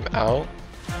 Gator came out.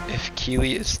 If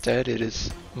Keeley is dead, it is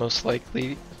most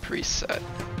likely preset.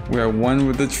 We are one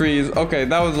with the trees. Okay,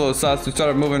 that was a little sus. We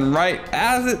started moving right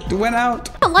as it went out.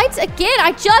 The lights again.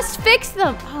 I just fixed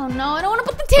them. Oh no, I don't want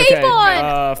to put the tape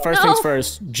on. First things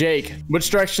first. Jake, which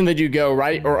direction did you go,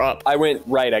 right or up? I went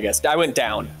right, I guess. I went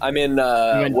down. I'm in. You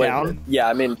went down? Yeah,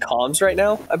 I'm in comms right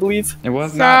now, I believe. It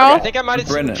was not. I think I might have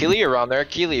seen Keeley around there.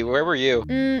 Keeley, where were you?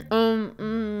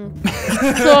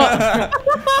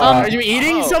 Are you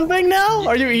eating something now?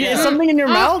 Are you eating something in your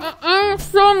mouth?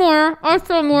 Somewhere.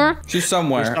 She's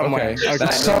somewhere. Okay.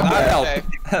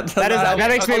 That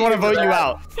makes me want to vote you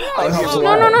out. No.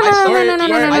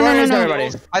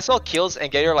 I saw kills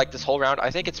and Gator like this whole round.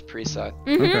 I think it's preset.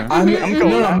 Okay. I'm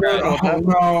going.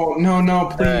 No,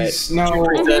 please, no.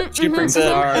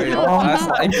 Sorry.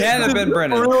 It can't have been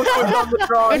Brennan.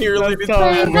 You're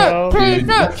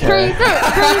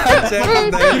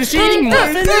eating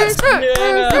muffins?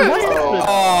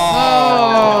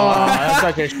 Oh, that's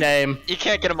such a shame. You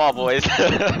can't get them all, boys.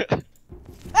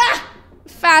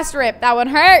 Fast rip. That one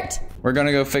hurt. We're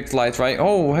gonna go fix lights, right?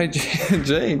 Oh, hey,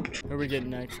 Jake. Where are we getting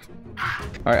next? All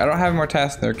right, I don't have more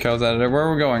tasks there, Kel's editor. Where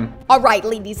are we going? All right,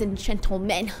 ladies and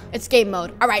gentlemen, it's game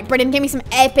mode. All right, Brennan, give me some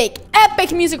epic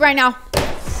music right now.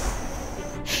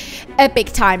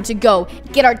 Epic time to go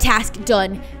get our task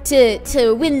done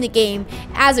to win the game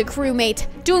as a crewmate,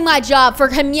 doing my job for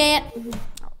humanity.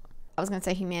 I was gonna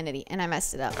say humanity, and I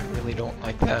messed it up. I really don't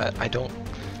like that. I don't.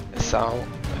 Sal,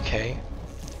 okay.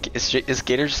 Is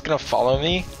Gator just gonna follow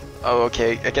me? Oh,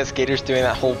 okay. I guess Gator's doing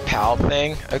that whole pal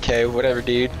thing. Okay, whatever,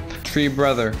 dude. Tree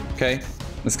brother. Okay,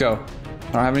 let's go.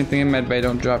 I don't have anything in medbay.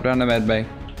 Don't drop down to medbay.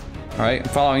 All right, I'm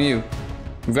following you.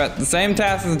 We've got the same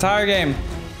task this entire game.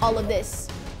 All of this,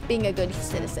 being a good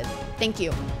citizen. Thank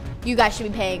you. You guys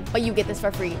should be paying, but you get this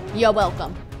for free. You're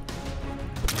welcome.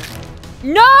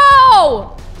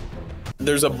 No!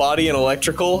 There's a body in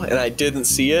electrical, and I didn't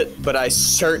see it, but I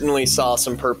certainly saw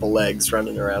some purple legs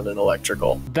running around in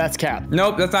electrical. That's Cap.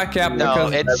 Nope, that's not Cap. No,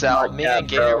 it's Sal. Me and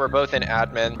Gator were both in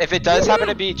admin. If it does happen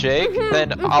to be Jake,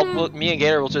 then me and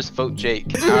Gator will just vote Jake.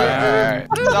 All right.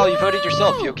 Sal, you voted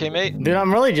yourself. You okay, mate? Dude,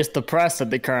 I'm really just depressed at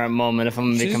the current moment, if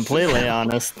I'm gonna be completely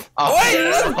honest. Wait,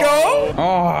 let's go!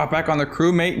 Oh, back on the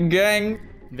crewmate gang.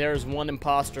 There's one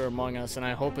imposter among us, and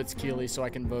I hope it's Keeley so I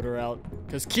can vote her out.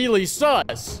 Because Keeley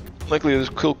sus! Likely there's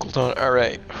cooldown.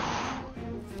 Alright.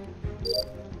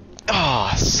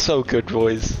 Ah, so good,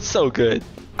 boys. So good.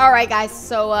 Alright, guys.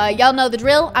 So, y'all know the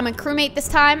drill. I'm a crewmate this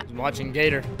time. He's watching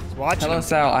Gator. He's Watch Hello,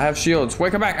 Sal. I have shields.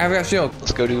 Wait, come back. I've got shields.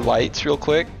 Let's go do lights real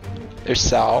quick. There's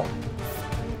Sal.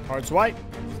 Hearts white.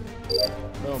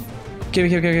 Boom. Give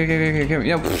me.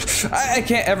 Yo, I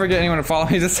can't ever get anyone to follow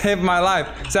me to save my life.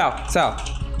 Sal.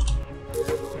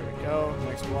 There we go.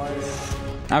 Next wire.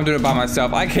 I'm doing it by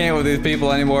myself. I can't with these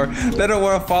people anymore. They don't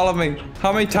want to follow me.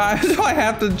 How many times do I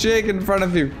have to jig in front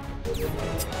of you?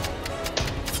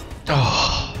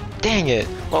 Oh, dang it.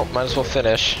 Well, might as well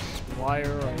finish.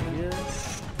 Wire right here.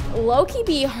 Low-key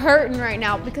be hurting right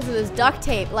now because of this duct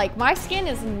tape. Like, my skin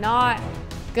is not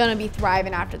gonna be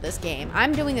thriving after this game.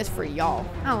 I'm doing this for y'all.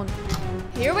 Oh,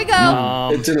 here we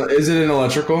go. Is it an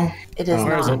electrical? It is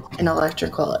not an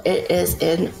electrical. It is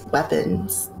in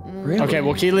weapons. Really? Okay,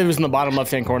 well, Keeley was in the bottom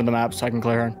left-hand corner of the map, so I can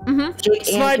clear her.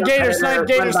 Snipe Gator, snipe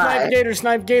Gator, snipe Gator,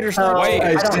 snipe Gator, snipe Wait,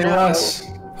 I don't know.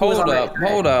 Hold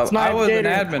up. I was an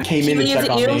admin. Came in to check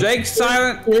on me. Jake's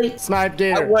silent. Snipe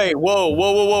Gator. Wait,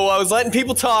 whoa. I was letting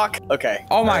people talk. Okay.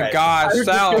 Oh my gosh,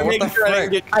 Sal, what the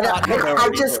frick?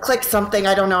 I just clicked something.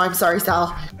 I don't know. I'm sorry,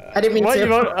 Sal. I didn't mean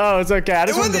to. Oh, it's okay. I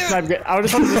just wanted to snipe Gator. I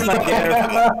just wanted to snipe Gator.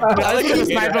 I was gonna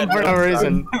snipe him for no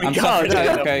reason. I'm sorry.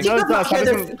 Okay.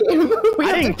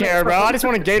 I didn't care, bro. I just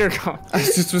wanted Gator gone.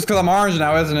 It's just because I'm orange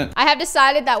now, isn't it? I have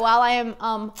decided that while I am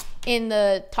in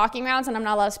the talking rounds and I'm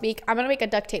not allowed to speak, I'm gonna make a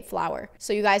duct tape flower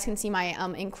so you guys can see my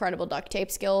incredible duct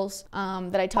tape skills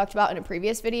that I talked about in a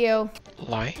previous video.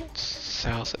 Lights?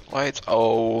 Sal's lights?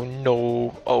 Oh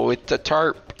no. Oh, it's a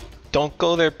tarp. Don't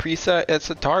go there, preset. It's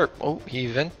a tarp. Oh, he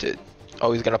vented.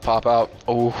 Oh, he's gonna pop out.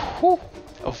 Oh, whew.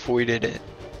 Avoided it.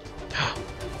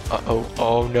 Uh-oh.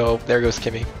 Oh no. There goes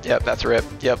Kimmy. Yep, that's a rip.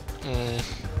 Yep.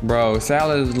 Bro,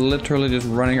 Sal is literally just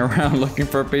running around looking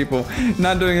for people,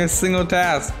 not doing a single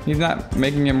task. He's not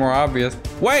making it more obvious.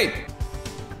 Wait!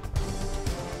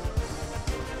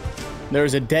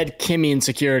 There's a dead Kimmy in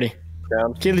security.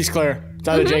 Keeley's clear. It's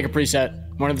either Jake or preset.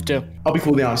 One of the two. I'll be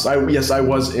fully honest. Yes, I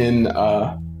was in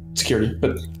security,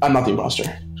 but I'm not the imposter.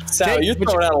 Sal, Jake, you're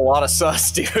throwing out a lot of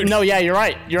sus, dude. No, yeah, you're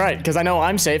right. You're right, because I know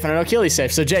I'm safe and I know Keeley's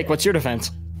safe. So Jake, what's your defense?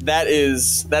 That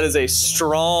is a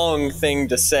strong thing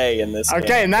to say in this game.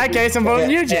 Okay, in that case, I'm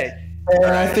voting you, Jake. And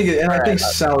I think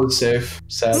Sal is safe.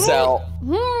 Sal.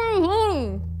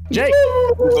 Jake.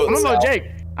 I'm gonna vote Jake.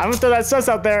 I'm gonna throw that sus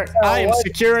out there. I am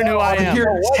securing who I am. What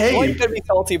are you gonna be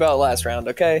salty about last round,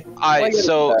 okay?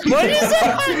 So what did you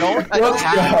say?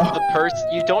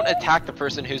 You don't attack the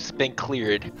person who's been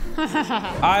cleared.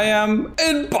 I am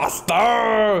imposter.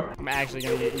 I'm actually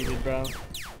gonna get eaten, bro.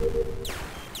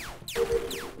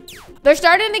 They're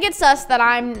starting to get sus that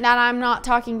I'm not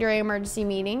talking during emergency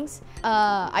meetings.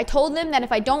 I told them that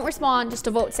if I don't respond, just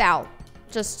to vote Sal.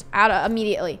 Just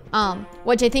immediately.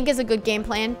 Which I think is a good game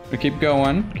plan. We keep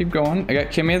going. I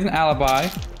got Kimmy as an alibi.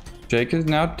 Jake is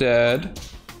now dead.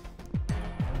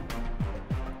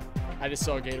 I just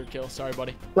saw a Gator kill. Sorry,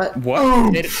 buddy. What?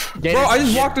 Gator, Bro, I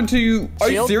just walked into you.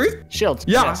 Are you serious? Shield.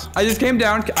 Yeah. Yes. I just came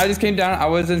down. I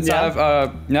was inside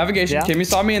of navigation. Yeah. Kimmy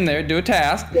saw me in there do a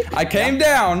task. I came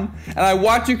down and I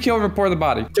watched you kill and report the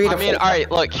body. I mean, all right,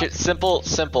 look, here,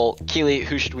 simple. Keeley,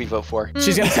 who should we vote for?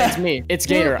 She's gonna say it's me. It's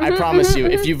Gator. I promise you.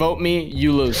 If you vote me,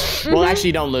 you lose. Well, actually,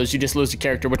 you don't lose. You just lose the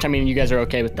character, which I mean, you guys are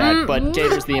okay with that. But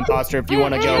Gator's the imposter. If you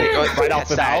want to go right off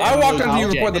the bat, I walked into you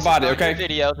and report the body. Okay.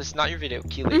 This is not your video,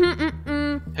 Keeley.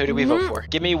 Who do we vote for?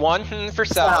 Give me one for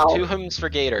Sal, 2 hms for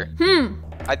Gator.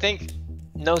 I think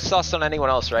no sus on anyone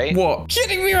else, right? What?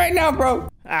 Kidding me right now, bro?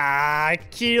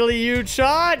 Keeley, you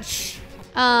chotch.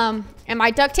 And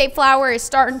my duct tape flower is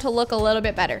starting to look a little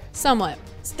bit better. Somewhat.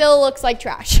 Still looks like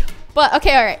trash. But,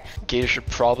 okay, all right. Gator should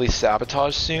probably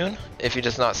sabotage soon. If he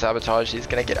does not sabotage, he's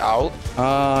gonna get out.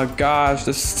 Oh, gosh.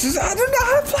 I don't know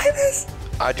how to play this.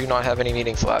 I do not have any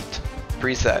meetings left.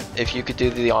 Preset, if you could do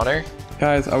the honor.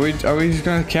 Guys, are we just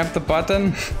gonna camp the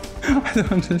button? I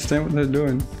don't understand what they're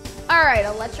doing. All right,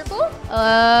 electrical. What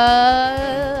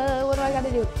do I gotta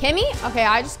do? Kimmy? Okay,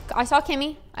 I saw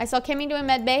Kimmy. I saw Kimmy doing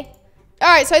med bay. All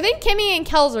right, so I think Kimmy and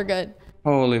Kells are good.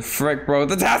 Holy frick, bro.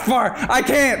 The taskbar! I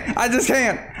can't! I just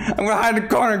can't! I'm gonna hide in the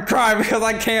corner and cry because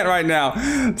I can't right now.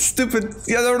 Stupid.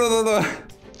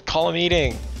 Call a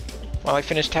meeting while I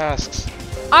finish tasks.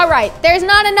 All right, there's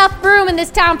not enough room in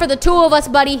this town for the 2 of us,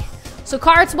 buddy. So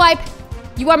card swipe,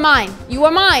 you are mine. You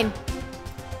are mine.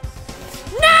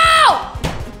 No!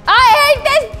 I hate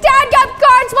this dadgum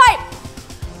card swipe!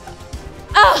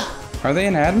 Ugh. Are they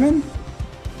an admin?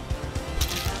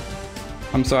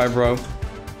 I'm sorry, bro.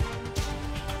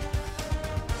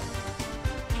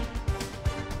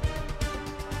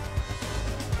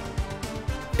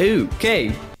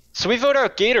 Okay. So we vote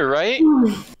out Gator, right?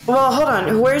 Well, hold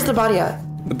on. Where's the body at?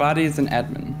 The body is an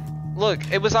admin. Look,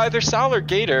 it was either Sal or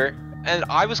Gator, And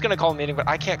I was gonna call a meeting, but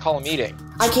I can't call a meeting.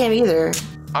 I can't either.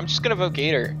 I'm just gonna vote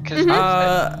Gator because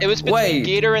it was between wait.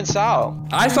 Gator and Sal.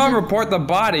 I saw him report the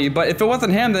body, but if it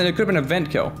wasn't him, then it could have been a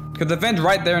vent kill. Because the vent's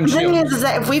right there in The thing shield. is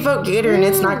that if we vote Gator and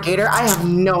it's not Gator, I have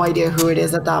no idea who it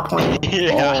is at that point.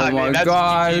 Yeah, oh my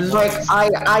god. Like,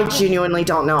 I genuinely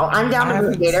don't know. I'm down to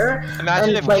vote Gator.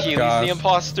 Imagine if like, Keeley's the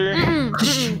imposter.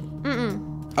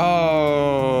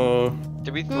 Oh.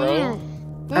 Did we throw?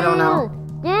 I don't know.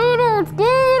 Dang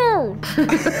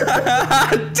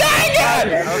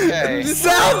it! Okay.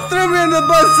 Sal threw me in the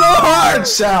bus so hard!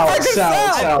 Sal.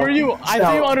 I threw you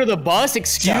under the bus?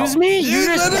 Excuse me? You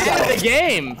just ended the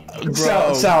game.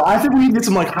 Bro. Sal, I think we need to get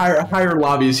some like higher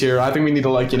lobbies here. I think we need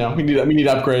to like, you know, we need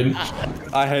to upgrade.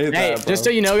 I hate that, bro. Just so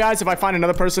you know, guys, if I find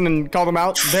another person and call them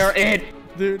out, they're it.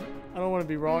 Dude, I don't want to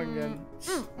be wrong again.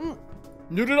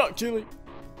 Mute it up, Keeley.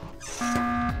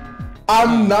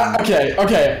 I'm not okay.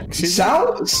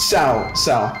 Sal.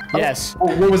 Yes.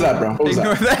 What was that, bro? What was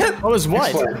that? What was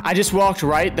what? Explain. I just walked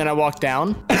right, then I walked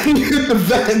down. You hit the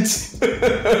vent.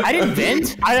 I didn't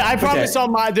vent. I promised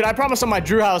on my I promised on my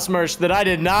Drew House merch that I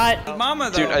did not. Mama,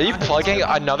 though. Dude, are you plugging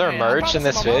another merch in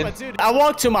this vid? I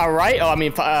walked to my right. Oh, I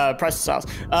mean, Preston's house.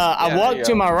 I walked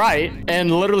to my right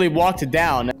and literally walked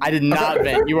down. I did not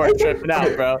vent. You are tripping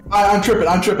out, bro. I'm tripping.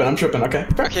 Okay.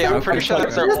 Okay, I'm pretty sure that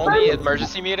was our only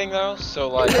emergency meeting though. So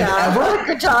like. Yeah,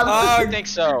 good job. I think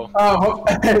so.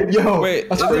 Yo. Wait,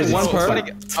 that's is there crazy. one per?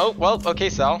 Oh well, okay,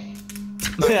 Sal.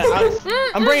 Yeah,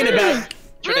 I'm bringing it back.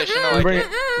 Traditional.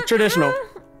 Traditional.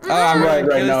 Oh, I'm Right.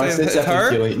 No, Keeley's it's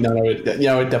definitely Keeley.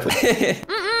 No, it definitely.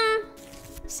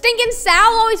 Stinking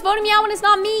Sal always voting me out when it's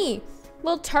not me.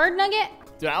 Little turd nugget.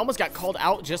 Dude, I almost got called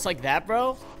out just like that,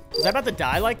 bro. Was I about to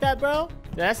die like that, bro?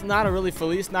 That's not a really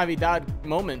Feliz Navidad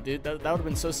moment, dude. That would have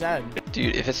been so sad.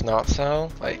 Dude, if it's not Sal,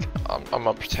 like, I'm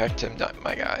gonna protect him,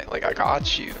 my guy. Like, I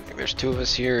got you. Like, there's two of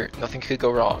us here. Nothing could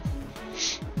go wrong.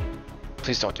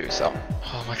 Please don't do it, Sal.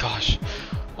 Oh my gosh.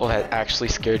 Well, that actually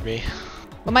scared me.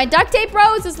 But my duct tape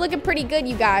rose is looking pretty good,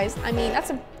 you guys. I mean, that's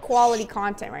some quality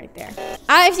content right there.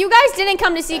 If you guys didn't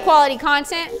come to see quality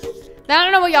content, then I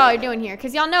don't know what y'all are doing here.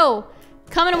 Because y'all know,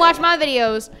 coming to watch my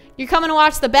videos, you're coming to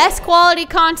watch the best quality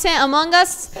content among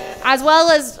us, as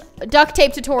well as duct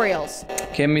tape tutorials.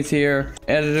 Kimmy's here,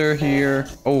 editor here.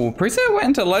 Oh, preset went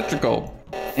into electrical.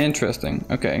 Interesting.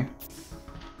 Okay.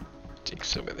 Take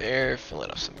some of there,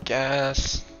 filling up some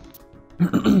gas.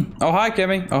 Oh, hi,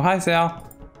 Kimmy. Oh, hi, Sal.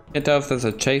 Can't tell if there's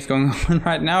a chase going on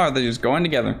right now or they're just going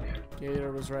together.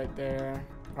 Gator was right there.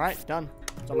 All right, done.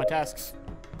 It's on my tasks.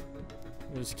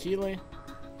 There's Keeley.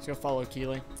 Let's go follow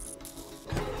Keeley.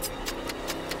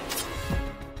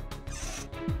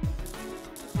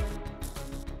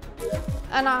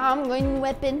 And I'm going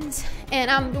weapons,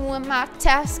 and I'm doing my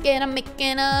task, and I'm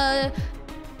making a...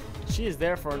 She is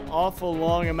there for an awful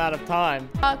long amount of time.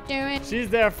 Doing. She's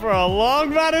there for a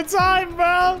long amount of time,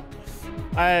 bro.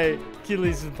 Hey,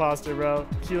 Keeley's imposter, bro.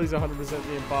 Keeley's 100%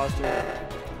 the imposter.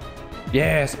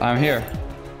 Yes, I'm here.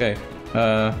 Okay.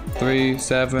 3,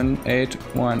 7, 8,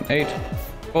 1, 8.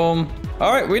 Boom.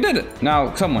 All right, we did it.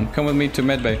 Now, someone come with me to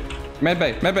medbay.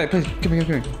 Medbay, please. Come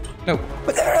here. No.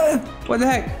 What the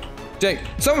heck? Jake,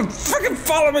 someone freaking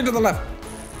follow me to the left.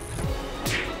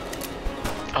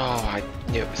 Oh, I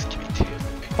knew it was Kimmy too.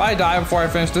 If I die before I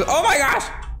finish this, oh my gosh!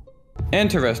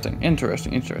 Interesting.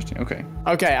 Okay.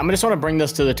 Okay, I just want to bring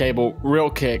this to the table real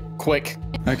quick.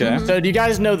 Okay. So do you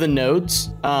guys know the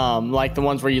nodes? Like the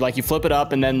ones where you flip it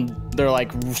up and then they're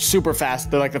like super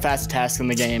fast. They're like the fastest tasks in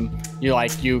the game.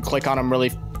 You click on them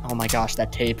really. Oh my gosh,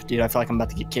 that tape, dude! I feel like I'm about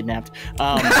to get kidnapped.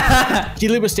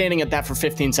 Keeley was standing at that for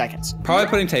 15 seconds. Probably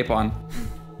putting tape on.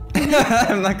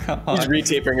 I'm not gonna lie. He's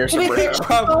retaping her She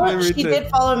did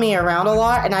follow me around a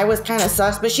lot, and I was kind of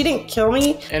sus, but she didn't kill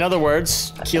me. In other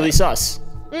words, Keeley sus.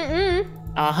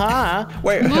 Uh-huh.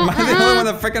 Wait, am I the only one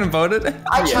that freaking voted?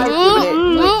 I tried to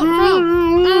vote.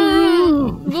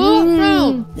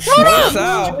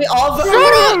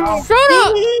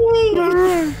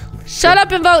 Shut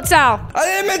up and vote, Sal. I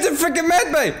didn't mean to freaking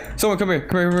medbay. Someone come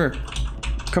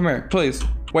here, please.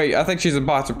 Wait, I think she's a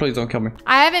boxer. Please don't kill me.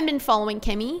 I haven't been following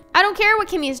Kimmy. I don't care what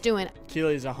Kimmy is doing.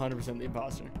 Keeley's 100% the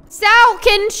imposter. Sal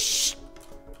can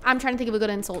I'm trying to think of a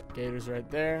good insult. Gator's right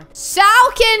there.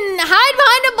 Sal can hide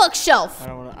behind a bookshelf. I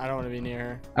don't want to be near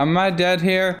her. Am I dead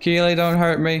here? Keeley, don't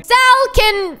hurt me.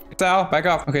 Sal, back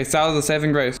off. Okay, Sal's a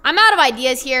saving grace. I'm out of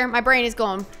ideas here. My brain is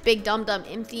going big dumb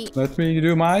empty. Let me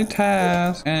do my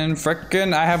task. And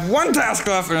frickin' I have one task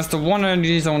left, and it's the one I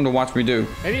need someone to watch me do.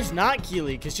 Maybe it's not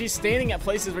Keeley, because she's standing at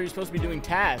places where you're supposed to be doing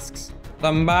tasks.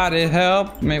 Somebody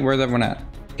help me. Where's everyone at?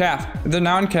 Calf. They're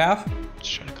now in calf.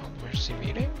 Just trying to call emergency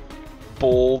meeting.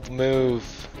 Bold move,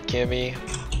 Kimmy.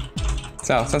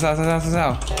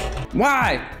 Sal.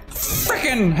 Why?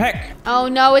 Freaking heck. Oh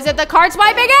no, is it the card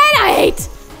swipe again? I hate.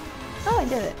 Oh, I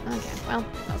did it. Okay, well,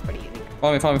 that was pretty easy.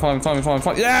 Follow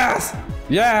me. Yes!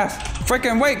 Yes!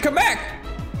 Freaking wait, come back!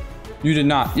 You did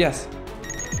not. Yes.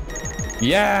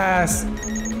 Yes!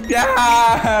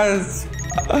 Yes!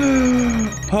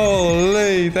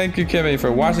 Holy, thank you, Kimmy,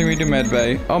 for watching me do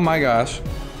medbay. Oh my gosh.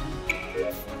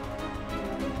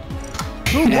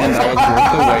 It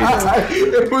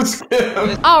was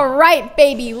him. All right,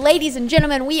 baby, ladies and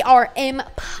gentlemen, we are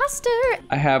imposter.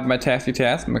 I have my task.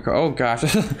 Oh gosh,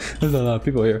 there's a lot of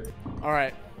people here. All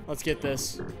right, let's get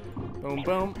this. Boom,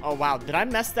 boom. Oh wow, did I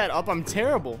mess that up? I'm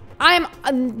terrible. I'm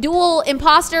a dual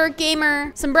imposter,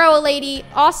 gamer, sombrero lady,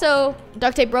 also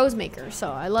duct tape rose maker. So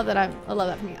I love that. I love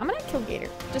that for me. I'm gonna kill Gator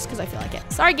just because I feel like it.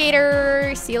 Sorry,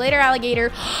 Gator. See you later,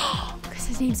 alligator. Because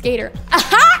his name's Gator.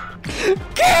 Aha!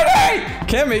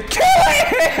 Kimmy!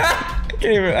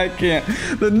 I can't.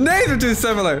 The names are too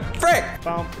similar. Frick!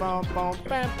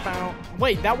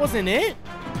 Wait, that wasn't it?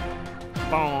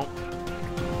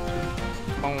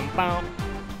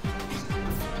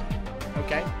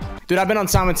 Okay. Dude, I've been on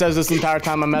Simon Says this entire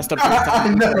time. I messed up 3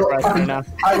 times.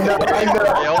 I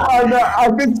know.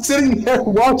 I've been sitting there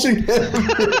watching him.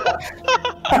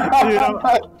 Dude,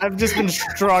 I've just been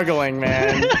struggling,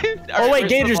 man. Oh wait,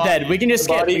 Gator's dead. We can just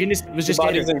skip. We can just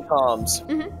Gator's in comms.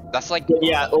 That's like skip.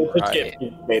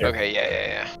 Okay,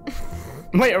 yeah.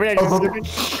 Wait, are we actually skipping?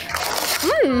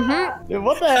 Dude,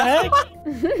 what the heck?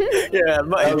 Yeah,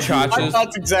 my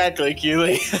thoughts exactly,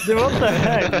 Keeley. Dude, what the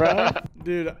heck, bro?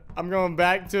 Dude, I'm going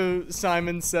back to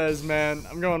Simon Says, man.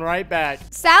 I'm going right back.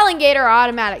 Sal and Gator are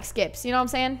automatic skips. You know what I'm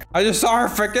saying? I just saw her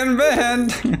freaking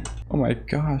bend. Oh my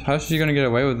gosh, how's she gonna get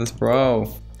away with this,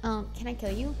 bro? Can I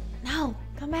kill you? No,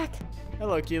 come back.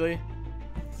 Hello, Keeley.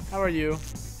 How are you?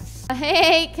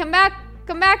 Hey, come back,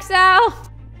 Sal.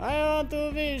 I want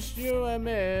to wish you a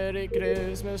Merry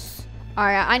Christmas. All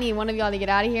right, I need one of y'all to get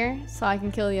out of here so I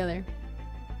can kill the other.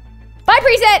 Bye,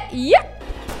 preset. Yep.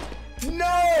 No.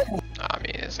 I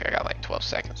mean, I got like 12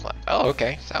 seconds left. Oh,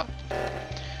 okay. So,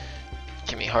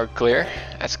 give me hard clear.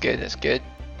 That's good. That's good.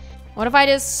 What if I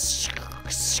just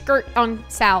skirt on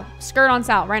Sal? Skirt on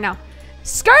Sal right now.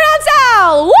 Skirt on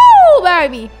Sal. Woo,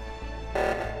 baby.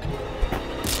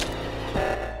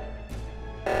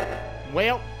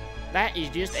 Well, that is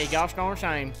just a gosh darn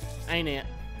shame, ain't it?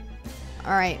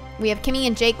 All right, we have Kimmy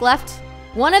and Jake left.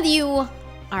 One of you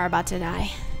are about to die.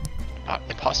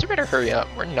 Imposter better hurry up.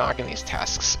 We're knocking these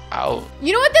tasks out.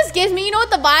 You know what this gives me? You know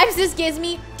what the vibes this gives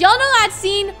me? Do y'all know that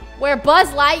scene where Buzz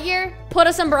Lightyear put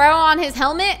a sombrero on his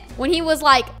helmet when he was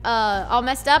like all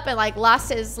messed up and like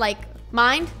lost his like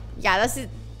mind? Yeah, that's the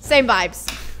same vibes.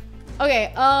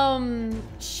 Okay,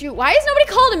 shoot, why is nobody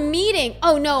called a meeting?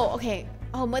 Oh no, okay.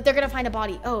 Oh, but they're gonna find a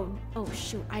body. Oh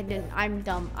shoot, I'm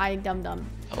dumb.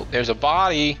 Oh, there's a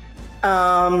body.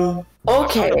 Okay.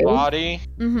 A body.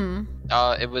 Mm-hmm.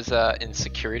 It was in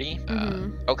security.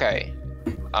 Okay.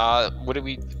 What do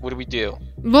we do?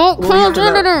 Vote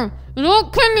Kimmy.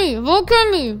 Vote Kimmy. Vote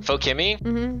Kimmy. Vote Kimmy?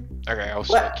 Mm-hmm. Okay, I'll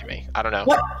vote Kimmy. I don't know.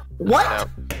 What?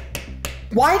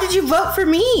 Why did you vote for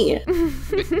me? You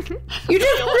just knew.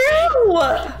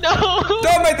 No.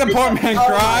 Don't make the poor man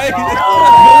cry.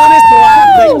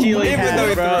 Keeley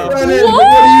had, bro. Brennan, what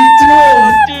are you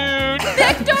doing? Dude.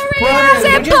 Victory is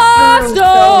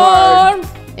imposter.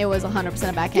 It was 100%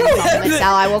 a backhand compliment,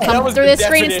 Sal. I will come through this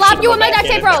screen and slap you with my duct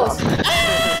tape rose.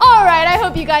 All right, I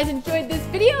hope you guys enjoyed this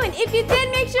video, and if you did,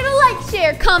 make sure to like,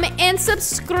 share, comment, and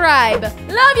subscribe.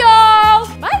 Love y'all.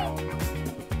 Bye.